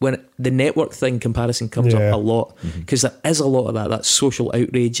 when the Network thing comparison comes up a lot, because there is a lot of that social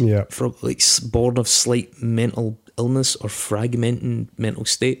outrage from born of slight mental illness or fragmenting mental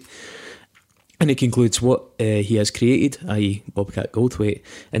state. And it concludes what he has created, i.e. Bobcat Goldthwait,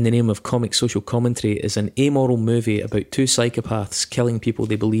 in the name of comic social commentary, is an amoral movie about 2 psychopaths killing people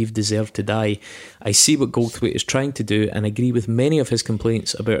they believe deserve to die. I see what Goldthwait is trying to do and agree with many of his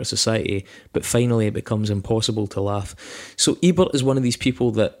complaints about our society, but finally it becomes impossible to laugh. So Ebert is one of these people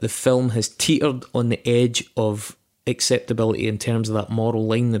that the film has teetered on the edge of acceptability in terms of that moral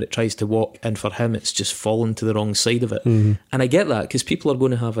line that it tries to walk, and for him it's just fallen to the wrong side of it. And I get that, because people are going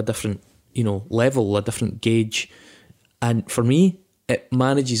to have a different level, a different gauge, and for me it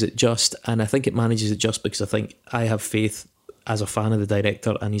manages it just, and I think it manages it just because I think I have faith as a fan of the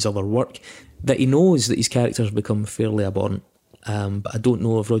director and his other work that he knows that his characters become fairly abhorrent, but I don't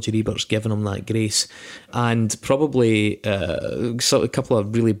know if Roger Ebert's given him that grace, and probably a couple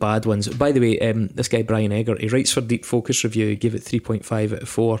of really bad ones. By the way, this guy Brian Eggert, he writes for Deep Focus Review, he gave it 3.5 out of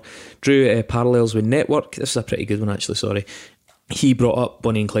 4, drew parallels with Network. This is a pretty good one actually, sorry. He brought up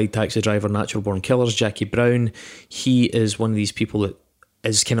Bonnie and Clyde, Taxi Driver, Natural Born Killers, Jackie Brown. He is one of these people that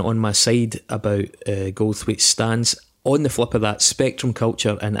is kind of on my side about Goldthwait's stance. On the flip of that, Spectrum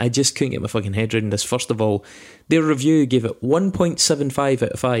Culture, and I just couldn't get my fucking head around this. First of all, their review gave it 1.75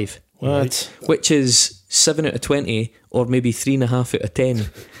 out of 5. What? Which is 7 out of 20, or maybe 3.5 out of 10,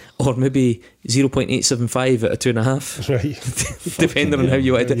 or maybe 0.875 out of 2.5. Right. Depending on how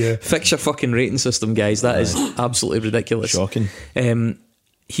you want to fix your fucking rating system, guys. That is absolutely ridiculous. Shocking.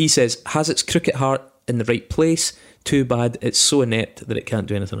 He says, has its crooked heart in the right place. Too bad it's so inept that it can't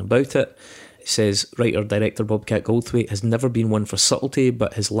do anything about it. It says, writer-director Bobcat Goldthwait has never been one for subtlety,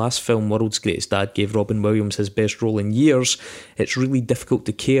 but his last film, World's Greatest Dad, gave Robin Williams his best role in years. It's really difficult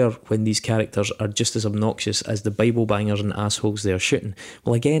to care when these characters are just as obnoxious as the Bible bangers and assholes they are shooting.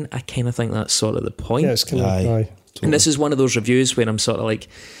 Well, again, I kind of think that's sort of the point. Yeah, it's kind of, aye. And this is one of those reviews where I'm sort of like,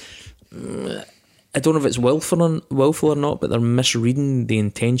 I don't know if it's willful or not, but they're misreading the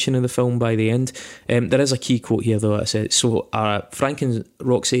intention of the film by the end. There is a key quote here, though. It says, so are Frank and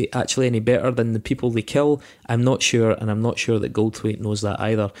Roxy actually any better than the people they kill? I'm not sure, and I'm not sure that Goldthwait knows that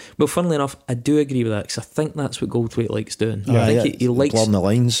either. Well, funnily enough, I do agree with that, because I think that's what Goldthwait likes doing. Yeah, I think he likes blurring the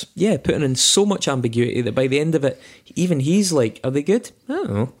lines. Yeah, putting in so much ambiguity that by the end of it, even he's like, are they good? I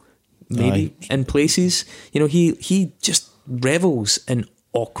don't know. Maybe in places. You know, he just revels in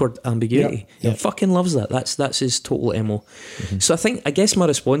awkward ambiguity. Yeah. Fucking loves that. That's his total MO. So I guess my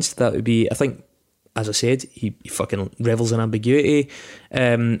response to that would be, I think, as I said, he fucking revels in ambiguity.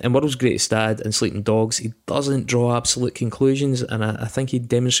 In World's Greatest Dad and Sleeping Dogs, he doesn't draw absolute conclusions, and I think he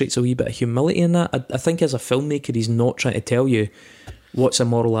demonstrates a wee bit of humility in that. I think as a filmmaker, he's not trying to tell you what's a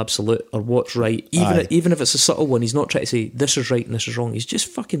moral absolute or what's right. Even if it's a subtle one, he's not trying to say this is right and this is wrong. He's just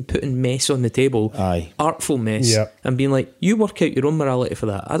fucking putting mess on the table, artful mess, and being like, you work out your own morality for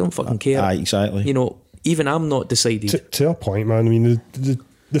that. I don't fucking care. Exactly. You know, even I'm not decided. To a point, man. I mean,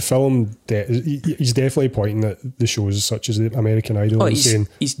 the film, he's definitely pointing at the shows such as the American Idol and saying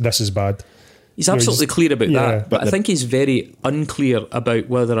this is bad. He's absolutely clear about that, but I think he's very unclear about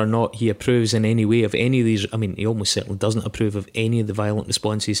whether or not he approves in any way of any of these. I mean, he almost certainly doesn't approve of any of the violent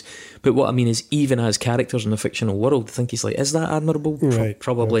responses, but what I mean is, even as characters in a fictional world, I think he's like, is that admirable?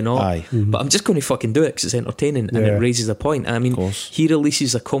 Probably not. But I'm just going to fucking do it because it's entertaining and it raises a point. I mean, he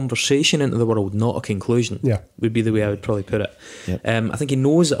releases a conversation into the world, not a conclusion, would be the way I would probably put it. I think he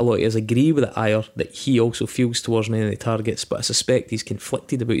knows that a lot of us agree with the ire that he also feels towards many of the targets, but I suspect he's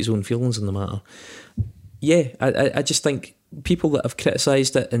conflicted about his own feelings on the matter. I just think people that have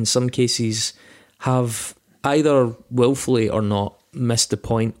criticised it in some cases have either willfully or not missed the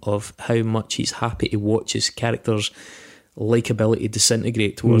point of how much he's happy to watch his characters' likeability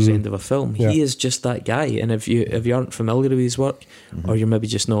disintegrate towards the end of a film. He is just that guy, and if you aren't familiar with his work, or you're maybe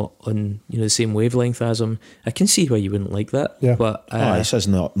just not on the same wavelength as him, I can see why you wouldn't like that. But this is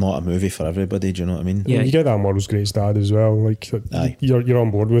not a movie for everybody. Do you know what I mean? You get that in World's Greatest Dad as well. Like you're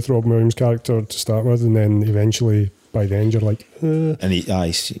on board with Robin Williams' character to start with, and then eventually by the end you're like, and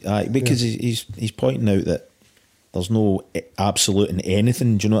because he's pointing out that there's no absolute in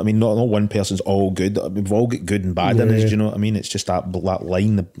anything. Do you know what I mean? Not one person's all good. We've all got good and bad in us. Do you know what I mean? It's just that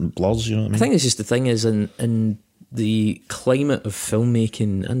line that blurs. You know what I mean? I think it's just the thing is in the climate of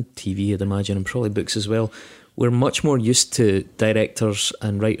filmmaking and TV, I'd imagine, and probably books as well, we're much more used to directors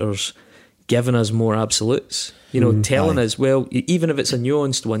and writers giving us more absolutes. Telling us, well, even if it's a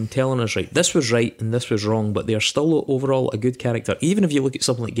nuanced one, telling us, right, this was right and this was wrong, but they're still overall a good character. Even if you look at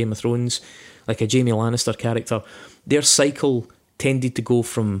something like Game of Thrones, like a Jaime Lannister character, their cycle tended to go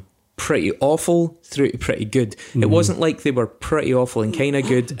from pretty awful through to pretty good. It wasn't like they were pretty awful and kind of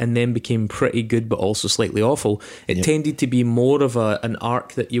good and then became pretty good but also slightly awful. It tended to be more of an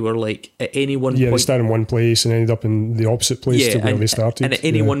arc that you were like, at any one point... they started in one place and ended up in the opposite place to where they started. And at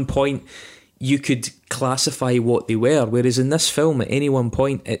any one point, you could classify what they were, whereas in this film, at any one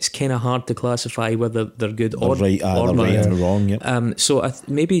point, it's kind of hard to classify whether they're good or right and wrong. So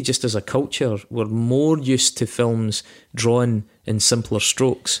maybe just as a culture, we're more used to films drawn in simpler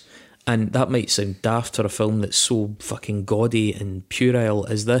strokes, and that might sound daft for a film that's so fucking gaudy and puerile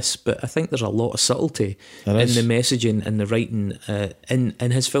as this, but I think there's a lot of subtlety in the messaging and the writing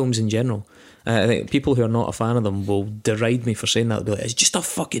in his films in general. I think people who are not a fan of them will deride me for saying that. They'll be like, it's just a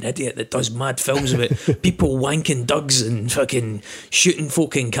fucking idiot that does mad films about people wanking dugs and fucking shooting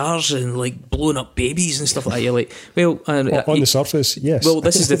folk in cars and like blowing up babies and stuff like that. You're like, well, on the surface, yes. Well,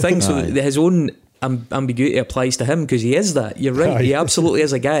 this is the thing. So his own ambiguity applies to him because he is that. You're right. He absolutely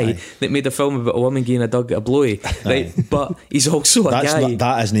is a guy that made a film about a woman getting a dog a blowy, right? But he's also a guy.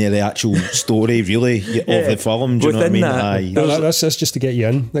 That isn't the actual story, really, of the film. Do you know what I mean? That's just to get you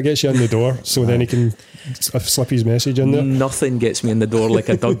in. That gets you in the door, so then he can slip his message in there. Nothing gets me in the door like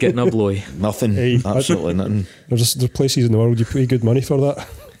a dog getting a blowy. Nothing. Absolutely nothing. There's places in the world you pay good money for that.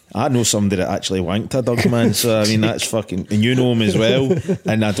 I know somebody that actually wanked a dog, man. So I mean, that's fucking, and you know him as well.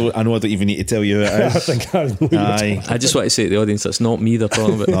 And I don't even need to tell you who it is. I think I know. I just want to say to the audience, that's not me they're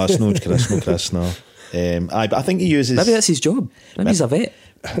talking about. No, it's no Chris, no. But I think he uses... Maybe that's his job. Maybe he's a vet.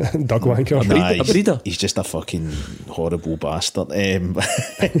 Dog wanker. A breeder. He's just a fucking horrible bastard.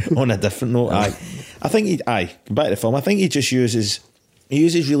 On a different note, I think back to the film, I think he just uses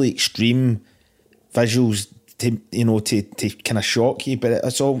really extreme visuals to kind of shock you, but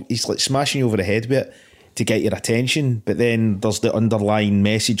it's all, he's like smashing you over the head with it to get your attention, but then there's the underlying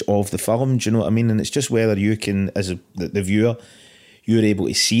message of the film, do you know what I mean? And it's just whether you can, as the viewer, you're able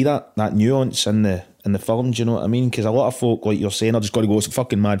to see that nuance in the film, do you know what I mean? Because a lot of folk, like you're saying, are just got to go, it's a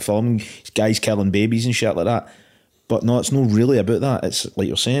fucking mad film, guys killing babies and shit like that. But no, it's not really about that. It's like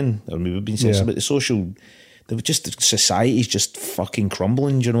you're saying, or we've been saying, it's about the social... Society's just fucking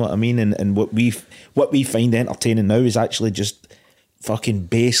crumbling, do you know what I mean? And what we find entertaining now is actually just fucking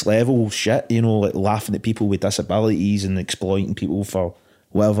base level shit, like laughing at people with disabilities and exploiting people for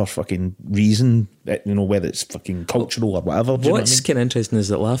whatever fucking reason, whether it's fucking cultural or whatever. What's kind of interesting is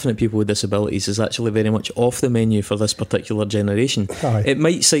that laughing at people with disabilities is actually very much off the menu for this particular generation. Aye. It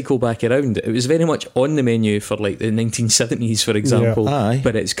might cycle back around. It was very much on the menu for like the 1970s, for example,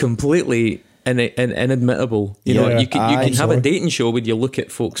 but it's completely... inadmittable. You can have a dating show where you look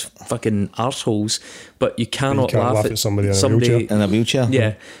at folks fucking arseholes, but you cannot laugh at somebody in a wheelchair.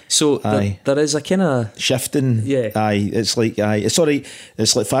 Yeah. So there is a kind of shifting. Yeah. It's like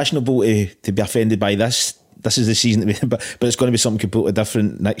it's like fashionable to be offended by this. This is the season, but it's going to be something completely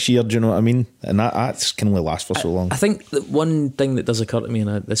different next year. Do you know what I mean? And that's can only last for so long. I think that one thing that does occur to me,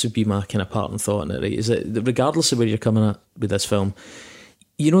 and this would be my kind of parting thought on it, right, is that regardless of where you're coming at with this film,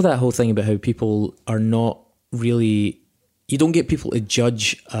 you know that whole thing about how people are not really... You don't get people to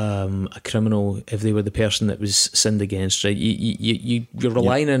judge a criminal if they were the person that was sinned against, right? You're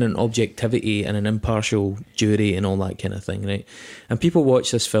relying on an objectivity and an impartial jury and all that kind of thing, right? And people watch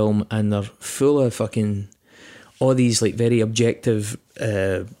this film and they're full of fucking... all these like very objective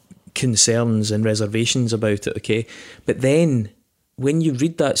concerns and reservations about it, okay? But then... when you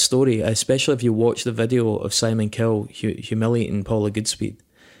read that story, especially if you watch the video of Simon Cowell humiliating Paula Goodspeed,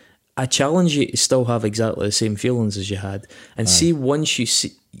 I challenge you to still have exactly the same feelings as you had. And see, once you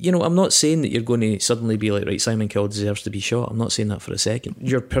see... I'm not saying that you're going to suddenly be like, right, Simon Cowell deserves to be shot. I'm not saying that for a second.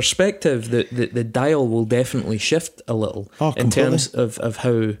 Your perspective, the dial will definitely shift a little in terms of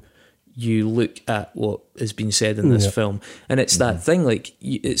how you look at what has been said in this film. And it's that thing, like,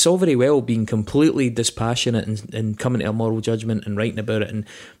 it's all very well being completely dispassionate and coming to a moral judgment and writing about it,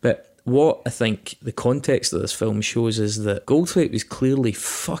 but what I think the context of this film shows is that Goldthwait was clearly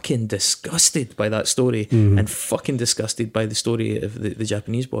fucking disgusted by that story and fucking disgusted by the story of the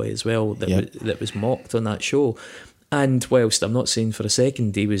Japanese boy as well that was mocked on that show. And whilst I'm not saying for a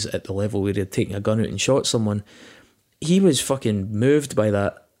second he was at the level where he had taken a gun out and shot someone, he was fucking moved by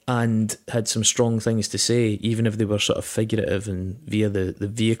that and had some strong things to say, even if they were sort of figurative and via the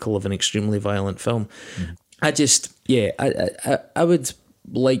vehicle of an extremely violent film. I just, I would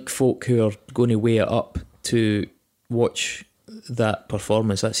like folk who are going to weigh it up to watch that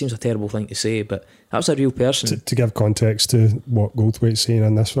performance. That seems a terrible thing to say, but that was a real person. To give context to what Goldthwait's saying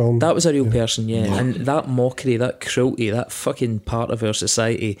in this film. That was a real person, and that mockery, that cruelty, that fucking part of our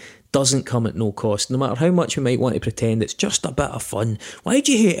society doesn't come at no cost. No matter how much we might want to pretend it's just a bit of fun. Why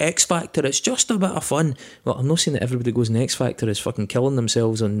do you hate X Factor? It's just a bit of fun. Well, I'm not saying that everybody goes in X Factor is fucking killing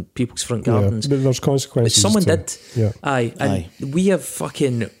themselves on people's front gardens. But there's consequences. But someone did. Yeah. Aye. We have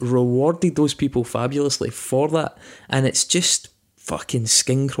fucking rewarded those people fabulously for that. And it's just fucking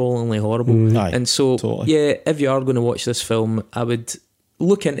skin-crawlingly horrible. And so, if you are going to watch this film, I would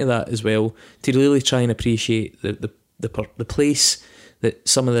look into that as well to really try and appreciate the place that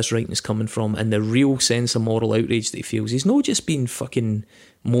some of this writing is coming from and the real sense of moral outrage that he feels. He's not just being fucking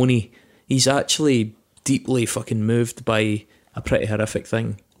moany. He's actually deeply fucking moved by a pretty horrific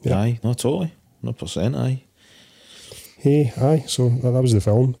thing. Yeah. Aye, no, totally. 100%, aye. Hey, aye, so that was the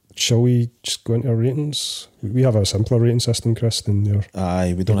film. Shall we just go into our ratings? We have a simpler rating system, Chris, than your...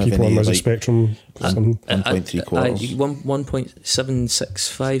 Aye, we don't have people any... on the spectrum. 1.75.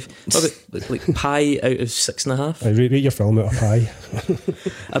 1.765. Like pi out of 6.5. I rate your film out of pi.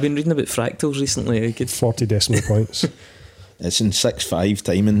 I've been reading about fractals recently. I could 40 decimal points. It's in 6.5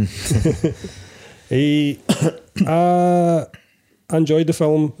 timing. I enjoyed the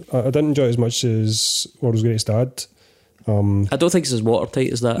film. I didn't enjoy it as much as World's Greatest Dad. I don't think it's as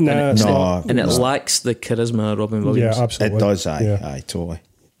watertight as that. And it lacks the charisma of Robin Williams. Yeah, absolutely. It does, aye, totally.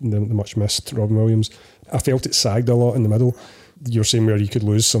 The much missed Robin Williams. I felt it sagged a lot in the middle. You're saying where you could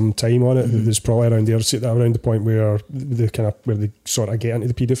lose some time on it. There's probably around the point where they sort of get into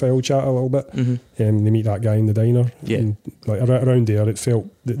the paedophile chat a little bit. They meet that guy in the diner. Yeah. And around there, it felt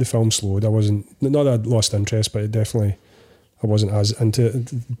that the film slowed. Not that I'd lost interest, but it definitely... I wasn't as into it.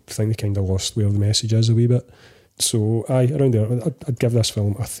 I think they kind of lost where the message is a wee bit. So, around there, I'd give this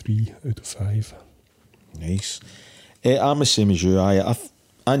film a 3 out of 5. Nice. I'm the same as you. I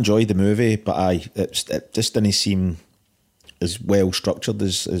enjoyed the movie, but it just didn't seem as well structured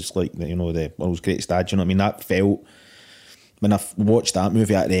as like, you know, the World's Greatest Dad. You know what I mean? That felt, when I watched that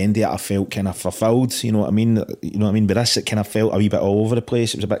movie at the end of it, I felt kind of fulfilled. You know what I mean? But this, it kind of felt a wee bit all over the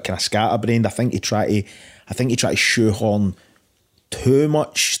place. It was a bit kind of scatterbrained. I think he tried to shoehorn too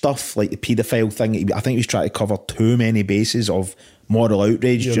much stuff, like the paedophile thing. I think he was trying to cover too many bases of moral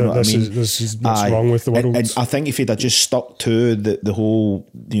outrage. Do you know what I mean? This is what's wrong with the world. And I think if he'd have just stuck to the whole,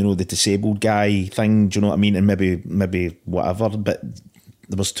 you know, the disabled guy thing, do you know what I mean? And maybe whatever, but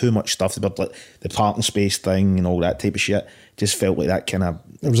there was too much stuff about like the parking space thing and all that type of shit. Just felt like that kind of.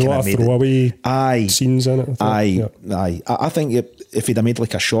 There was a lot of throwaway scenes in it. I think if he'd have made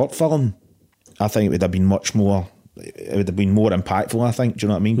like a short film, I think it would have been much more. It would have been more impactful, I think. Do you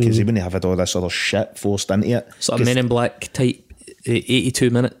know what I mean? Because he wouldn't have had all this other shit forced into it. Sort of Men in Black type, 82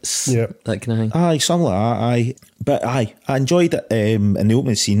 minutes. Yeah, that kind of thing. Something like that. But I enjoyed it. And the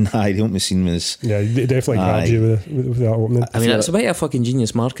opening scene, the opening scene was. Yeah, it definitely grabbed you with that opening. I mean, it's a bit of a fucking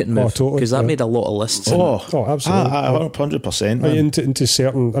genius marketing move. Totally. Because that made a lot of lists. Absolutely. 100%. Into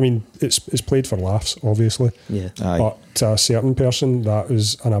certain, I mean, it's played for laughs, obviously. Yeah. But to a certain person, that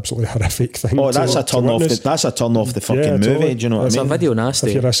is an absolutely horrific thing. That's a turn off. That's a turn off the fucking movie. Totally. Do you know what I mean? It's a video nasty.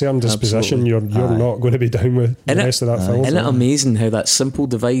 If you're a certain disposition, you're not going to be down with the rest of that film. Isn't it amazing how that simple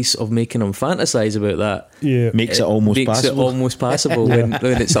device of making them fantasize about that makes it almost passable when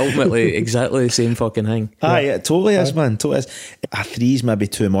it's ultimately exactly the same fucking thing. It totally is, man. Totally is. A 3's maybe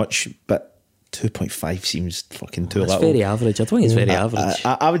too much, but 2.5 seems fucking too little. It's very average. I think it's very average.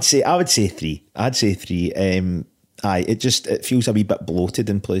 I would say 3. I'd say 3. It feels a wee bit bloated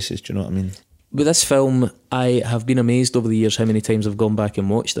in places. Do you know what I mean? With this film, I have been amazed over the years how many times I've gone back and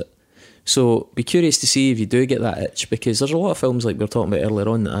watched it. So be curious to see if you do get that itch, because there's a lot of films like we were talking about earlier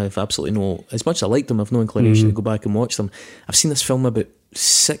on that I've absolutely as much as I like them, I've no inclination to go back and watch them. I've seen this film about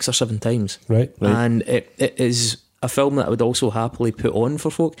 6 or 7 times. Right. And it is a film that I would also happily put on for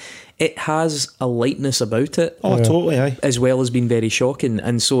folk. It has a lightness about it. Totally, as well as being very shocking.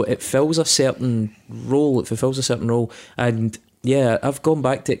 And so it fulfills a certain role. And yeah, I've gone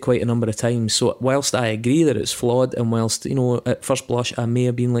back to it quite a number of times. So whilst I agree that it's flawed, and whilst, you know, at first blush I may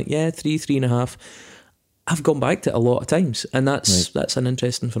have been like, 3.5, I've gone back to it a lot of times, and that's an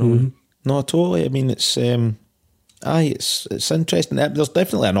interesting phenomenon. No, totally. I mean, it's interesting. There's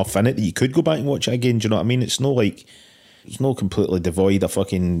definitely enough in it that you could go back and watch it again. Do you know what I mean? It's no completely devoid of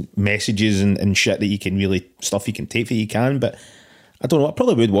fucking messages and shit that you can really stuff you can take for you can, but I don't know, I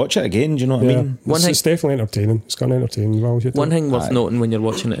probably would watch it again. Do you know what I mean? It's definitely entertaining. It's got an entertaining value. One thing worth noting when you're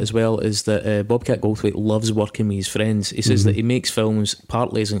watching it as well is that Bobcat Goldthwait loves working with his friends. He says that he makes films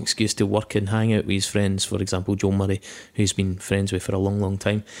partly as an excuse to work and hang out with his friends. For example, Joel Murray, who he's been friends with for a long, long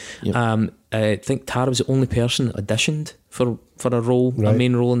time. Yep. I think Tara was the only person that auditioned for a role, a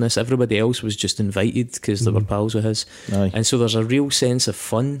main role in this. Everybody else was just invited because they were pals with his. And so there's a real sense of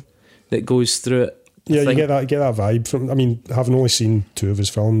fun that goes through it. Yeah, you get that vibe from. I mean, having only seen 2 of his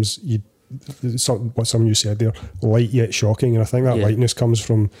films, what some of you said there, light yet shocking, and I think that lightness comes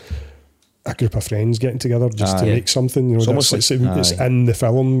from a group of friends getting together just to make something. You know, it's in the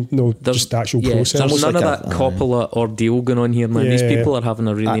film. Just the actual process. There's none of that Coppola ordeal going on here, man. These people are having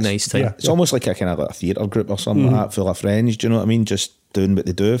a really nice time. It's almost like a kind of like a theatre group or something like that, full of friends. Do you know what I mean? Just doing what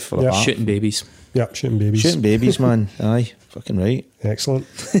they do for a laugh. Shooting babies. Yeah, shooting babies. Shooting babies, man. Aye, fucking right. Excellent.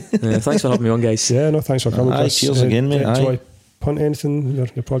 Thanks for having me on, guys. Yeah, no, thanks for coming. Cheers again, mate. Enjoy. Punt anything, your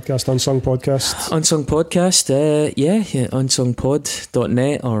podcast, Unsung Podcast? Unsung Podcast,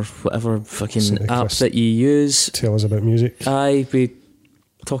 unsungpod.net or whatever fucking app that you use. Tell us about music. We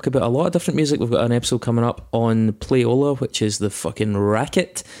talk about a lot of different music. We've got an episode coming up on Playola, which is the fucking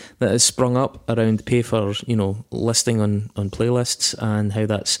racket that has sprung up around pay for, listing on playlists, and how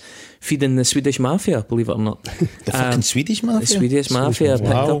that's feeding the Swedish Mafia, believe it or not. The fucking Swedish Mafia? The Swedish Mafia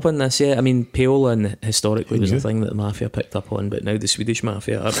picked up on this, yeah. I mean, Payola historically was a thing that the Mafia picked up on, but now the Swedish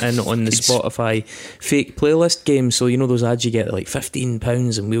Mafia are in on the Spotify fake playlist game. So, those ads you get like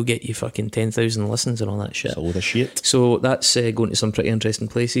 £15 and we'll get you fucking 10,000 listens and all that shit. It's a load of shit. So that's going to some pretty interesting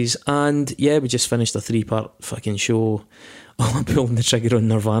places. And yeah, we just finished a 3-part fucking show on pulling the trigger on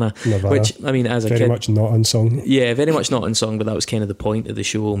Nirvana, which, I mean, as a kid, very much not unsung. Yeah, very much not unsung, but that was kind of the point of the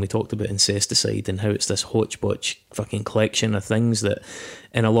show, and we talked about incesticide and how it's this hodgepodge fucking collection of things that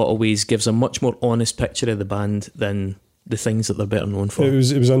in a lot of ways gives a much more honest picture of the band than the things that they're better known for. It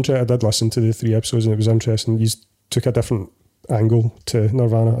was interesting. I did listen to the 3 episodes and it was interesting. You took a different angle to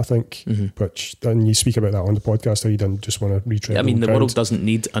Nirvana, I think. Which, and you speak about that on the podcast, how you didn't just want to retread. I mean, the world doesn't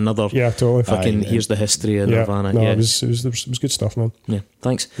need another. Yeah, totally. Fucking here's the history of Nirvana. No, it was good stuff, man. Yeah,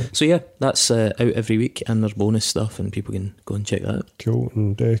 thanks. Yeah. So that's out every week, and there's bonus stuff, and people can go and check that out. Cool,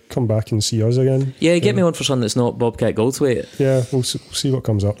 and come back and see us again. Yeah, get me on for something that's not Bobcat Goldthwait. Yeah, we'll see what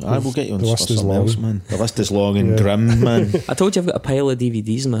comes up. I will get you on the list is long, else, man. The list is long and grim, man. I told you I've got a pile of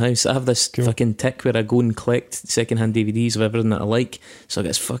DVDs in my house. I have this fucking tick where I go and collect secondhand DVDs of everything that I like. So I got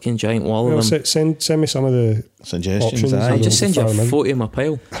this fucking giant wall of them. Send me some of the suggestions. I'll just send you a photo of my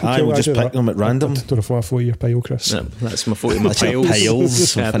pile. I will just pick them at random. I don't know if I want a photo of your pile, Chris. No, that's my photo of my piles.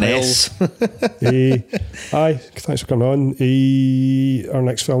 Piles. Finesse. Aye, thanks for coming on. Our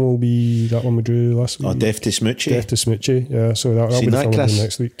next film will be that one we drew last week. Death to Smoochie. Death to Smoochie, yeah. So that'll be the film we'll do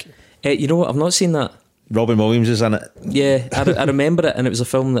next week. You know what? I've not seen that. Robin Williams is in it. Yeah, I remember it, and it was a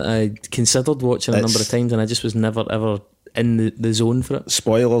film that I considered watching a number of times, and I just was never ever in the zone for it.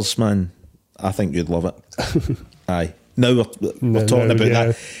 Spoilers, man. I think you'd love it. Aye. Now we're talking about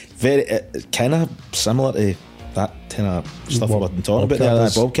that. Very kind of similar to that kind of stuff we've been talking about there.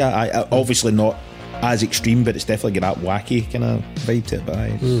 Bobcat. I obviously not as extreme, but it's definitely got that wacky kind of vibe to it.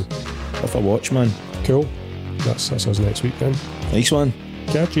 But worth a watch, man. Cool. That's us next week then. Nice one.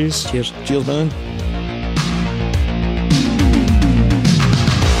 Yeah, cheers. Cheers, man.